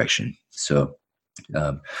for a correction. So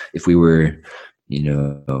if we were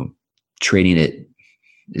trading at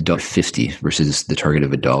 $1.50 versus the target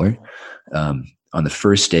of $1, on the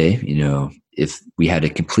first day, if we had a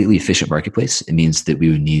completely efficient marketplace, it means that we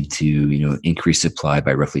would need to, increase supply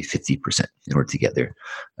by roughly 50% in order to get there.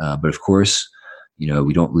 But of course,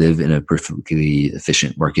 we don't live in a perfectly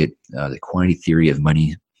efficient market. The quantity theory of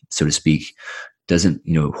money, so to speak, doesn't,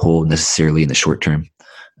 hold necessarily in the short term.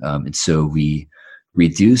 And so we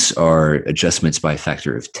reduce our adjustments by a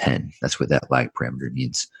factor of 10. That's what that lag parameter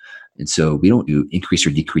means. And so we don't increase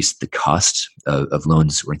or decrease the cost of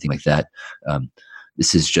loans or anything like that.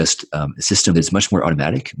 This is just a system that's much more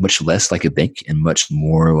automatic, much less like a bank, and much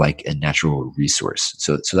more like a natural resource.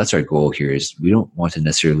 So that's our goal here. Is we don't want to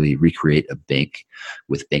necessarily recreate a bank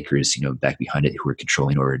with bankers, back behind it who are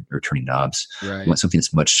controlling or turning knobs. Right. We want something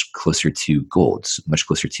that's much closer to gold, much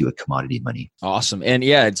closer to a commodity money. Awesome. And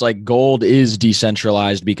yeah, it's like gold is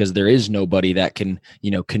decentralized because there is nobody that can,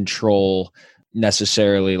 control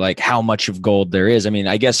necessarily like how much of gold there is. I mean,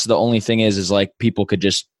 I guess the only thing is like people could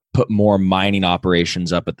just put more mining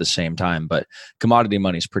operations up at the same time, but commodity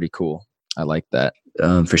money is pretty cool. I like that.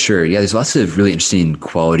 For sure. Yeah. There's lots of really interesting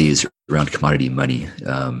qualities around commodity money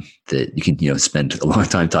that you can, spend a long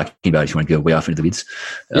time talking about if you want to go way off into the weeds.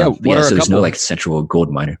 So there's no like central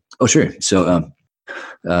gold miner. Oh, sure. So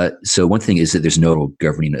one thing is that there's no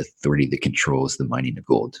governing authority that controls the mining of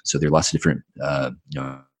gold. So there are lots of different,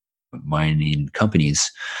 mining companies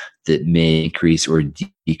that may increase or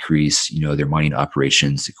decrease, their mining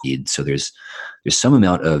operations. So there's some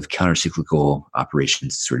amount of countercyclical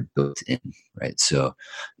operations sort of built in, right? So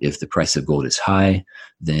if the price of gold is high,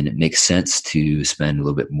 then it makes sense to spend a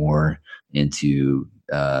little bit more into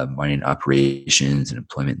mining operations and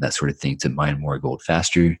employment, that sort of thing, to mine more gold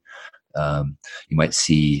faster. You might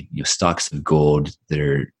see stocks of gold that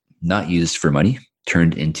are not used for money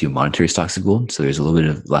turned into monetary stocks of gold. So there's a little bit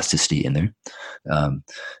of elasticity in there.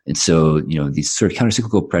 And so, these sort of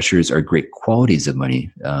countercyclical pressures are great qualities of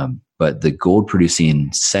money. But the gold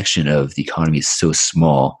producing section of the economy is so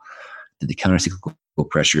small that the countercyclical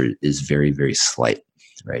pressure is very, very slight,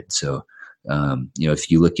 right? So,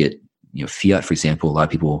 if you look at fiat, for example, a lot of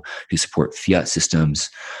people who support fiat systems,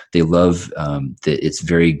 they love that it's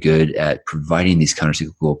very good at providing these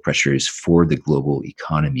countercyclical pressures for the global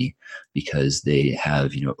economy because they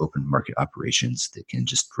have, open market operations that can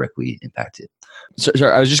just directly impact it. So,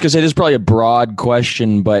 sorry, I was just going to say this is probably a broad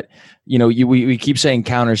question, but we keep saying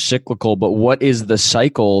countercyclical, but what is the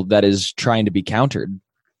cycle that is trying to be countered?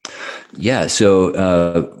 Yeah.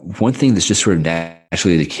 So one thing that's just sort of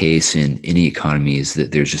naturally the case in any economy is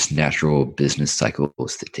that there's just natural business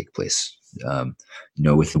cycles that take place.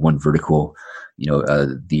 With the one vertical,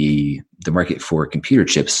 the market for computer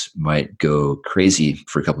chips might go crazy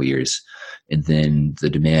for a couple of years, and then the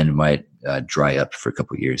demand might dry up for a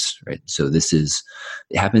couple of years, right? So it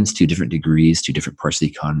happens to different degrees to different parts of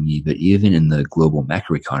the economy, but even in the global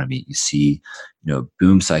macroeconomy, you see,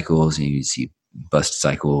 boom cycles and you see bust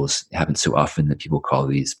cycles. It happens so often that people call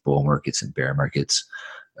these bull markets and bear markets.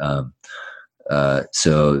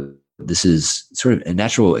 So this is sort of a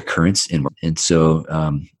natural occurrence and so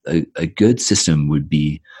a good system would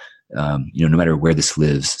be, no matter where this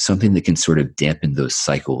lives, something that can sort of dampen those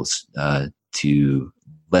cycles to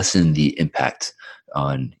lessen the impact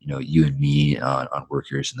on you and me, on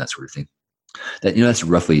workers and that sort of thing. That's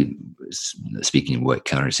roughly speaking what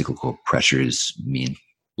countercyclical pressures mean.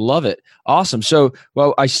 Love it. Awesome. So,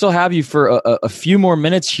 well, I still have you for a few more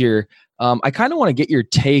minutes here. I kind of want to get your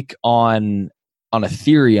take on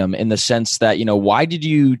Ethereum in the sense that, why did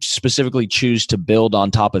you specifically choose to build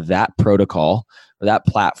on top of that protocol or that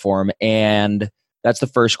platform? And that's the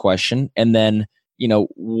first question. And then,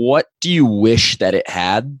 what do you wish that it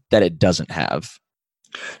had that it doesn't have?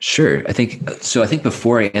 Sure. I think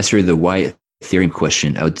before I answer the why Ethereum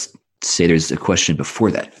question, I would say there's a question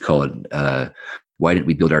before that called, why didn't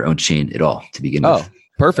we build our own chain at all to begin with?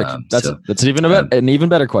 Perfect. That's an even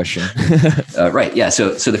better question. Right. Yeah.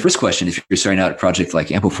 So the first question, if you're starting out a project like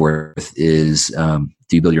Ampleforth, is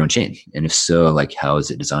do you build your own chain? And if so, how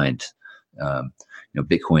is it designed?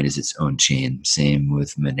 Bitcoin is its own chain. Same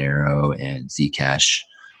with Monero and Zcash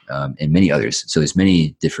and many others. So there's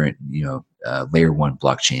many different layer one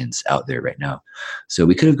blockchains out there right now. So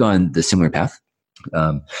we could have gone the similar path.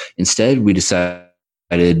 Instead, we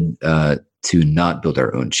decided to not build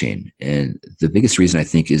our own chain. And the biggest reason I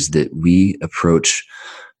think is that we approach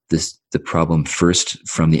the problem first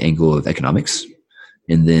from the angle of economics,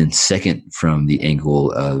 and then second from the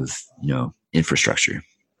angle of, infrastructure.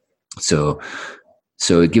 So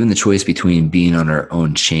given the choice between being on our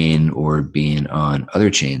own chain or being on other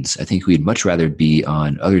chains, I think we'd much rather be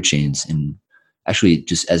on other chains and actually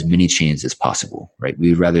just as many chains as possible, right?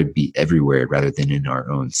 We'd rather be everywhere rather than in our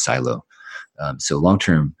own silo. So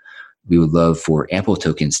long-term, we would love for Ample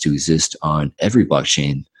tokens to exist on every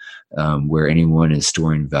blockchain where anyone is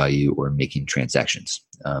storing value or making transactions.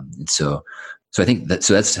 And so I think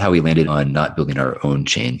that's how we landed on not building our own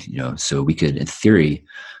chain. So we could, in theory,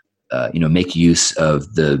 make use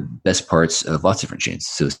of the best parts of lots of different chains.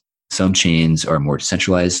 So some chains are more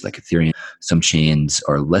decentralized, like Ethereum. Some chains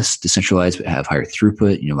are less decentralized but have higher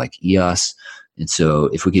throughput, like EOS. And so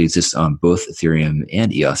if we could exist on both Ethereum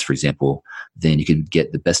and EOS, for example, then you can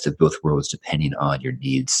get the best of both worlds depending on your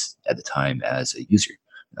needs at the time as a user.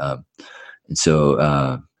 And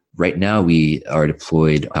so right now we are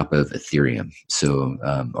deployed on top of Ethereum. So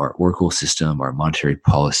our Oracle system, our monetary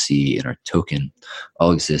policy, and our token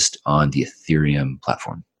all exist on the Ethereum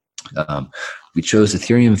platform. We chose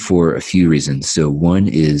Ethereum for a few reasons. So one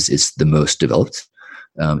is it's the most developed.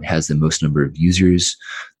 It has the most number of users.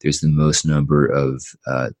 There's the most number of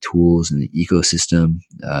tools in the ecosystem.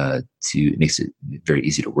 It makes it very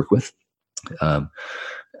easy to work with.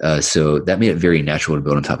 So that made it very natural to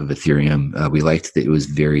build on top of Ethereum. We liked that it was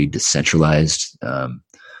very decentralized.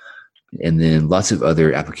 And then lots of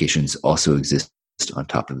other applications also exist on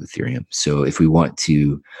top of Ethereum. So if we want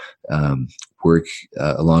to work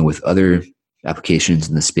along with other applications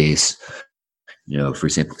in the space, for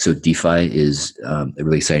example, so DeFi is a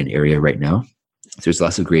really exciting area right now. There's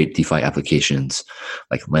lots of great DeFi applications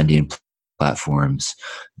like lending platforms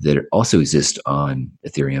that also exist on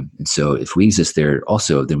Ethereum. And so if we exist there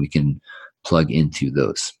also, then we can plug into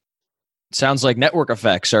those. Sounds like network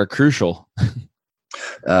effects are crucial.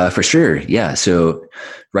 For sure. Yeah. So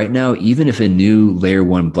right now, even if a new layer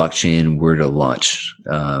one blockchain were to launch,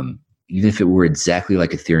 even if it were exactly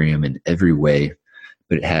like Ethereum in every way,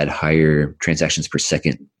 but it had higher transactions per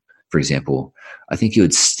second, for example, I think it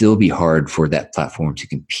would still be hard for that platform to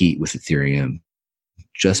compete with Ethereum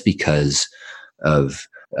just because of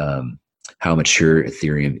how mature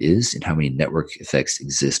Ethereum is and how many network effects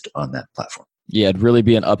exist on that platform. Yeah, it'd really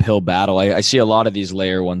be an uphill battle. I see a lot of these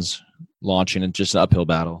layer ones launching and just an uphill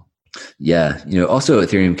battle. Yeah. Also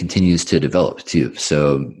Ethereum continues to develop too.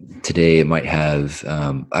 So today it might have,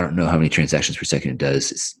 I don't know how many transactions per second it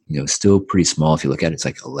does. It's, still pretty small. If you look at it, it's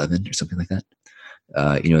like 11 or something like that.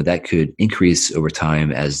 That could increase over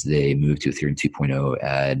time as they move to Ethereum 2.0,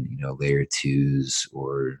 add, layer twos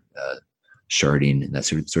or sharding and that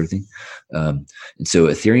sort of thing. And so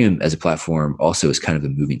Ethereum as a platform also is kind of a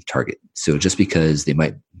moving target. So just because they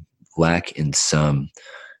might lack in some,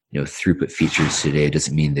 throughput features today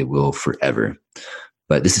doesn't mean they will forever.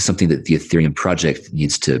 But this is something that the Ethereum project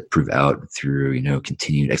needs to prove out through,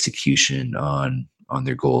 continued execution on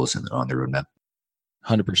their goals and on their roadmap.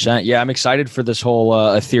 100%. Yeah, I'm excited for this whole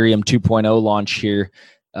Ethereum 2.0 launch here.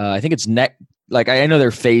 I think it's I know they're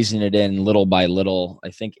phasing it in little by little. I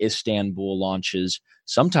think Istanbul launches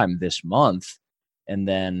sometime this month, and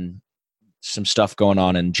then some stuff going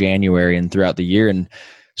on in January and throughout the year. And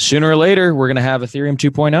sooner or later, we're going to have Ethereum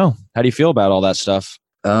 2.0. How do you feel about all that stuff?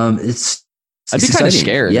 I'd be kind of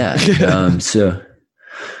scared. Yeah. So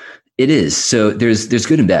it is. So there's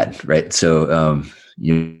good and bad, right? So,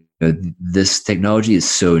 this technology is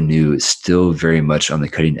so new. It's still very much on the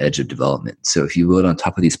cutting edge of development. So if you load on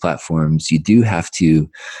top of these platforms, you do have to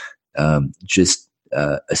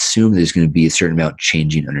assume there's going to be a certain amount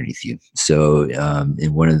changing underneath you. So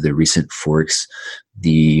in one of the recent forks,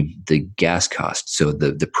 the gas cost, so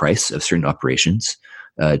the price of certain operations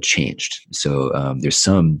changed. So there's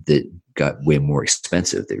some that got way more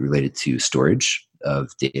expensive that related to storage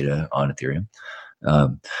of data on Ethereum.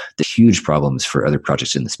 The huge problems for other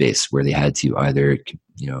projects in the space where they had to either,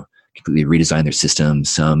 completely redesign their system.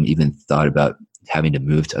 Some even thought about having to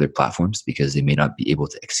move to other platforms because they may not be able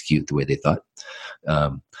to execute the way they thought.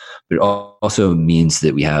 But it also means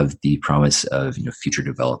that we have the promise of, future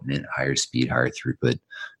development, higher speed, higher throughput,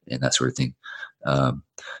 and that sort of thing.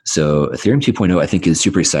 So Ethereum 2.0, I think, is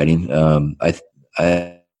super exciting.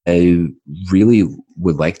 I really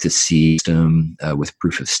would like to see system with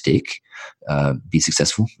proof of stake be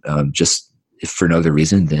successful, just if for no other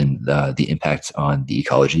reason than the impact on the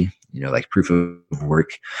ecology. Like proof of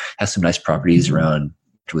work has some nice properties around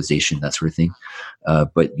utilization, that sort of thing.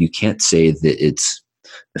 But you can't say that it's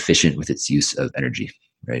efficient with its use of energy,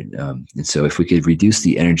 right? And so if we could reduce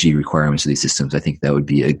the energy requirements of these systems, I think that would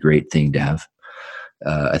be a great thing to have.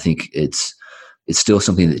 I think it's still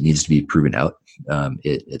something that needs to be proven out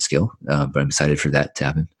at scale, but I'm excited for that to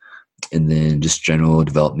happen. And then just general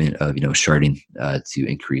development of sharding to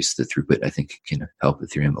increase the throughput, I think, can help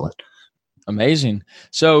Ethereum a lot. Amazing.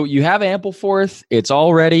 So you have Ampleforth. It's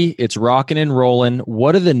all ready. It's rocking and rolling.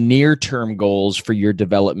 What are the near-term goals for your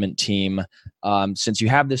development team? Since you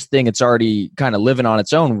have this thing, it's already kind of living on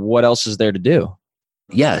its own. What else is there to do?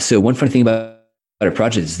 Yeah. So one fun thing about our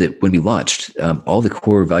project is that when we launched, all the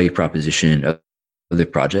core value proposition of the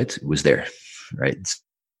project was there, right?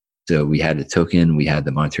 So we had a token, we had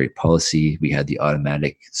the monetary policy, we had the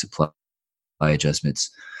automatic supply adjustments.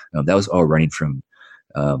 That was all running from.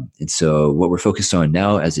 And so what we're focused on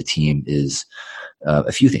now as a team is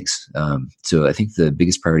a few things. So I think the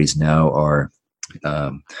biggest priorities now are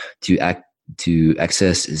to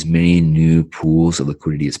access as many new pools of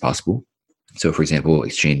liquidity as possible. So for example,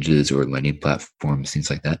 exchanges or lending platforms, things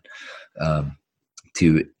like that,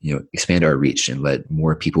 to expand our reach and let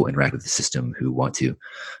more people interact with the system who want to.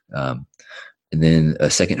 And then a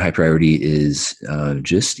second high priority is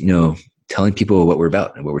just telling people what we're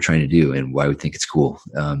about and what we're trying to do and why we think it's cool.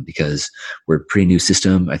 Because we're a pretty new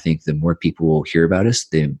system. I think the more people hear about us,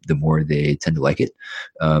 the more they tend to like it.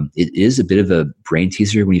 It is a bit of a brain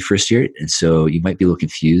teaser when you first hear it. And so you might be a little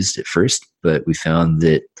confused at first, but we found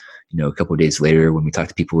that, a couple of days later, when we talk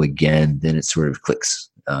to people again, then it sort of clicks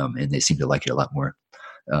and they seem to like it a lot more.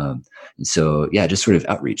 And so, yeah, just sort of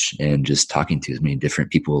outreach and just talking to as many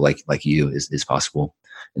different people like you is possible.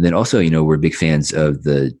 And then also, we're big fans of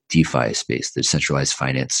the DeFi space, the decentralized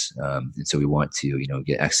finance. And so we want to,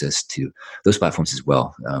 get access to those platforms as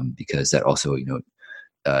well, because that also,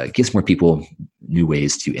 gives more people new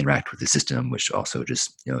ways to interact with the system, which also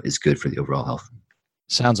just, is good for the overall health.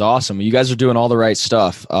 Sounds awesome. You guys are doing all the right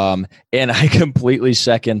stuff. And I completely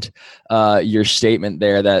second your statement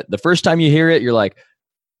there that the first time you hear it, you're like,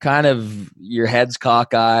 kind of your head's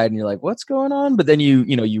cockeyed and you're like, what's going on? But then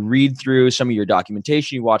you read through some of your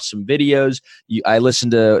documentation, you watch some videos. I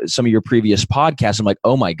listened to some of your previous podcasts. I'm like,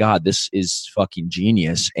 oh my God, this is fucking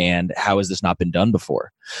genius. And how has this not been done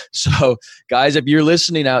before? So guys, if you're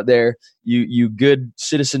listening out there, you good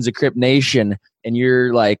citizens of Crypt Nation, and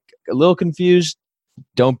you're like a little confused,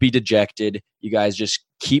 don't be dejected. You guys just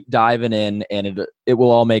keep diving in and it will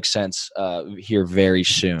all make sense here very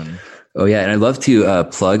soon. Oh yeah, and I'd love to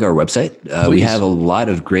plug our website. We have a lot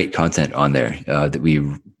of great content on there that we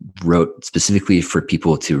wrote specifically for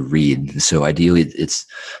people to read. So ideally, it's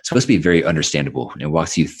supposed to be very understandable and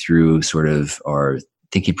walks you through sort of our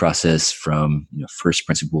thinking process from first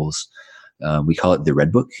principles. We call it the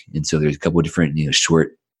Red Book, and so there's a couple of different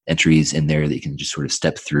short entries in there that you can just sort of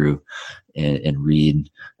step through and read.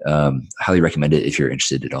 Highly recommend it if you're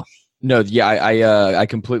interested at all. No, yeah, I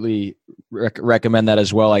completely recommend that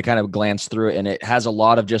as well. I kind of glanced through it, and it has a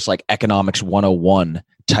lot of just like economics 101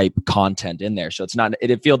 type content in there. So it's not,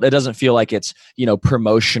 it doesn't feel like it's,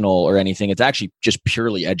 promotional or anything. It's actually just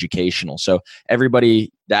purely educational. So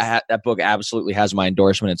everybody, that book absolutely has my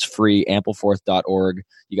endorsement. It's free, ampleforth.org.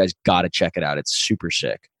 You guys got to check it out. It's super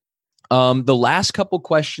sick. The last couple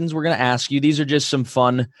questions we're going to ask you, these are just some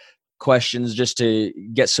fun questions just to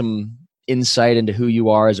get some insight into who you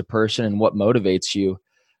are as a person and what motivates you.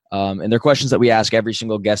 And they're questions that we ask every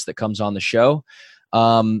single guest that comes on the show.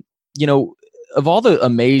 Of all the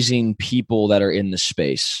amazing people that are in the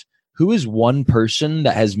space, who is one person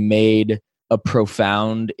that has made a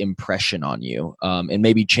profound impression on you, and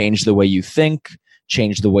maybe changed the way you think,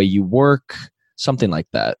 changed the way you work, something like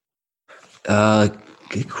that?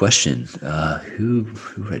 Good question. Who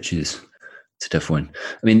would I choose? It's a tough one.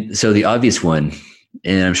 I mean, so the obvious one,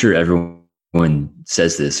 and I'm sure everyone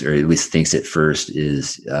says this, or at least thinks it first,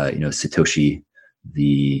 is Satoshi,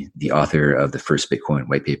 the author of the first Bitcoin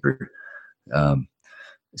white paper. One,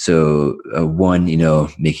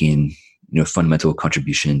 making fundamental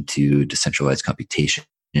contribution to decentralized computation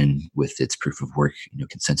with its proof of work,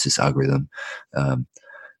 consensus algorithm.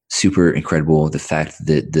 Super incredible. The fact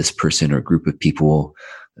that this person or group of people,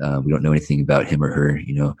 we don't know anything about him or her,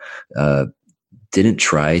 didn't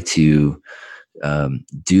try to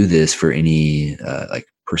do this for any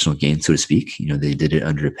personal gain, so to speak. They did it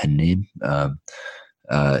under a pen name.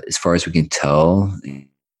 As far as we can tell,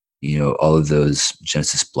 all of those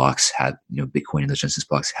Genesis blocks have, Bitcoin and those Genesis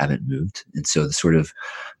blocks haven't moved. And so the sort of,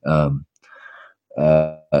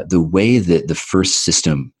 the way that the first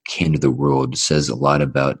system came to the world says a lot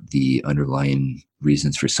about the underlying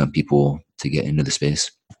reasons for some people to get into the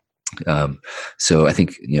space. So I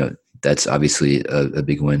think, that's obviously a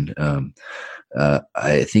big one.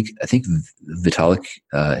 I think Vitalik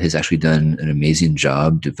has actually done an amazing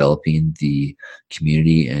job developing the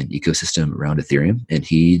community and ecosystem around Ethereum, and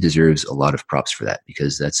he deserves a lot of props for that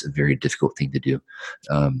because that's a very difficult thing to do.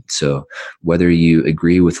 So whether you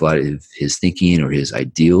agree with a lot of his thinking or his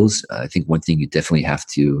ideals, I think one thing you definitely have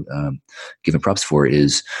to give him props for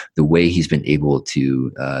is the way he's been able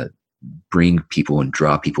to bring people and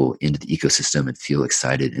draw people into the ecosystem and feel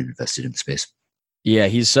excited and invested in the space. Yeah,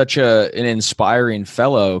 he's such an inspiring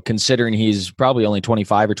fellow, considering he's probably only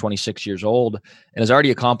 25 or 26 years old and has already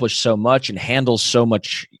accomplished so much and handles so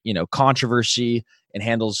much, controversy and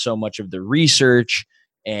handles so much of the research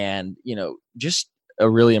and, just a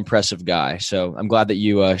really impressive guy. So I'm glad that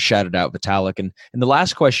you shouted out Vitalik. And the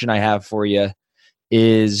last question I have for you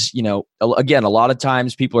is, again, a lot of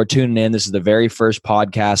times people are tuning in. This is the very first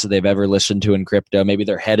podcast that they've ever listened to in crypto. Maybe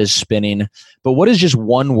their head is spinning, but what is just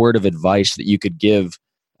one word of advice that you could give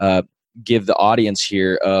the audience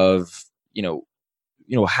here of,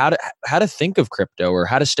 how to think of crypto or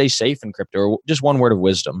how to stay safe in crypto, or just one word of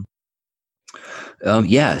wisdom?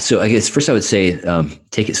 So I guess first I would say,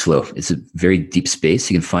 take it slow. It's a very deep space.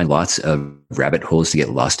 You can find lots of rabbit holes to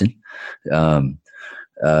get lost in.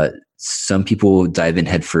 Some people dive in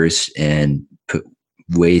headfirst and put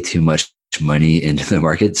way too much money into the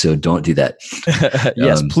market. So don't do that.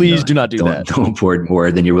 Yes, please do not do that. Don't pour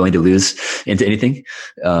more than you're willing to lose into anything.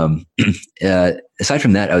 Aside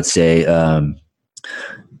from that, I would say there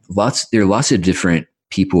are lots of different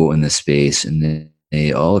people in this space, and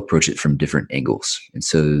they all approach it from different angles. And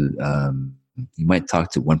so you might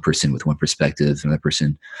talk to one person with one perspective, another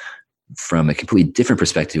person from a completely different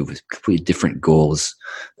perspective with completely different goals.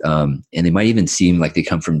 And they might even seem like they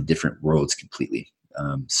come from different worlds completely.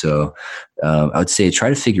 So I would say try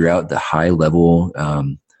to figure out the high level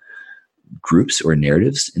groups or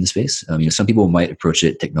narratives in the space. Some people might approach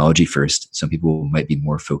it technology first. Some people might be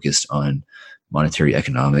more focused on monetary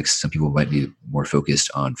economics. Some people might be more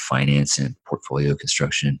focused on finance and portfolio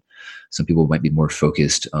construction. Some people might be more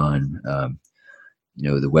focused on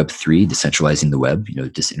the Web3, decentralizing the web,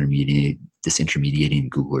 disintermediating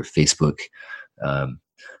Google or Facebook.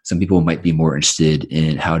 Some people might be more interested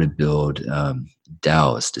in how to build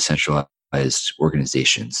DAOs, decentralized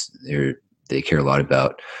organizations. They care a lot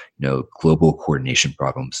about, global coordination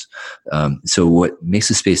problems. So what makes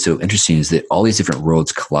the space so interesting is that all these different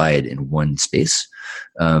worlds collide in one space,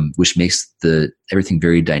 which makes everything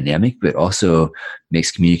very dynamic, but also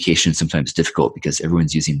makes communication sometimes difficult because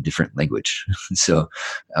everyone's using different language. So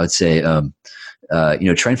I would say,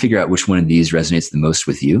 try and figure out which one of these resonates the most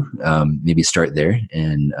with you. Maybe start there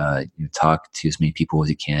and talk to as many people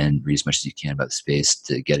as you can, read as much as you can about the space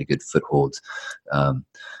to get a good foothold.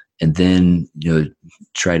 And then,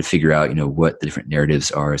 try to figure out, what the different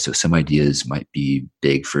narratives are. So some ideas might be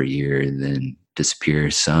big for a year and then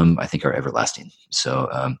disappear. Some I think are everlasting. So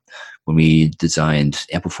when we designed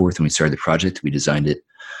Ampleforth, when we started the project, we designed it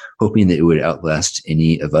hoping that it would outlast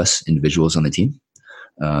any of us individuals on the team.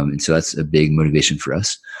 And so that's a big motivation for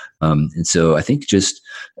us. And so I think just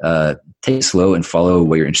take it slow and follow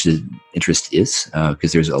what your interest is,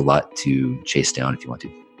 because there's a lot to chase down if you want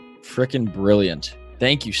to. Frickin' brilliant.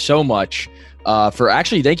 Thank you so much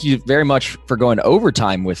thank you very much for going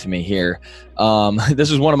overtime with me here.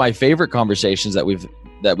 This is one of my favorite conversations that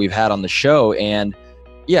we've had on the show, and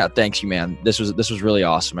yeah, thanks you, man. This was really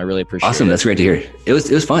awesome. I really appreciate it. Awesome. That's great to hear. It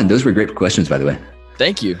was fun. Those were great questions, by the way.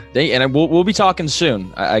 Thank you. And we'll be talking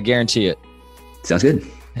soon. I guarantee it. Sounds good.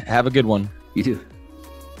 Have a good one. You too.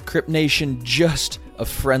 Crypt Nation, just a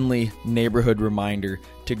friendly neighborhood reminder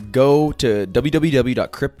to go to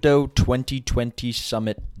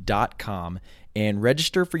www.crypto2020summit.com and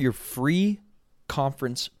register for your free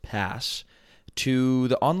conference pass to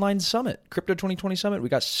the online summit, Crypto 2020 Summit. We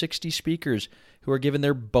got 60 speakers who are giving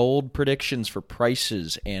their bold predictions for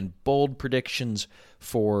prices and bold predictions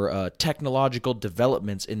for technological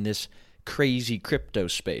developments in this crazy crypto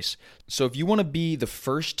space. So if you want to be the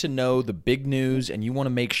first to know the big news and you want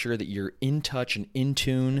to make sure that you're in touch and in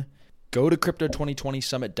tune, go to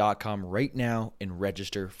crypto2020summit.com right now and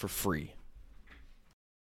register for free.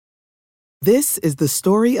 This is the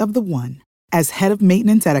story of the one. As head of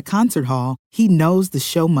maintenance at a concert hall, he knows the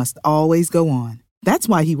show must always go on. That's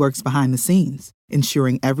why he works behind the scenes,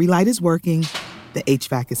 ensuring every light is working, the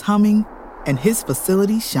HVAC is humming, and his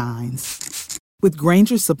facility shines. With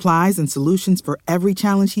Grainger's supplies and solutions for every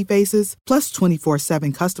challenge he faces, plus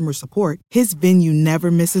 24/7 customer support, his venue never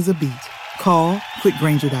misses a beat. Call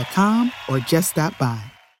quickgrainger.com or just stop by.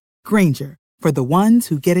 Grainger, for the ones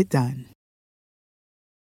who get it done.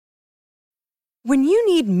 When you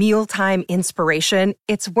need mealtime inspiration,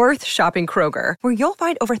 it's worth shopping Kroger, where you'll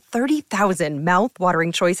find over 30,000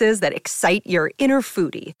 mouth-watering choices that excite your inner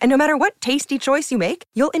foodie. And no matter what tasty choice you make,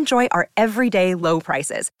 you'll enjoy our everyday low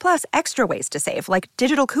prices, plus extra ways to save, like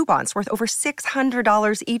digital coupons worth over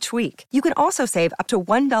 $600 each week. You can also save up to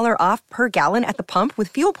 $1 off per gallon at the pump with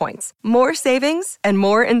fuel points. More savings and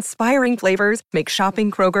more inspiring flavors make shopping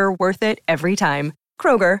Kroger worth it every time.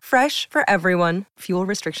 Kroger, fresh for everyone. Fuel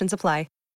restrictions apply.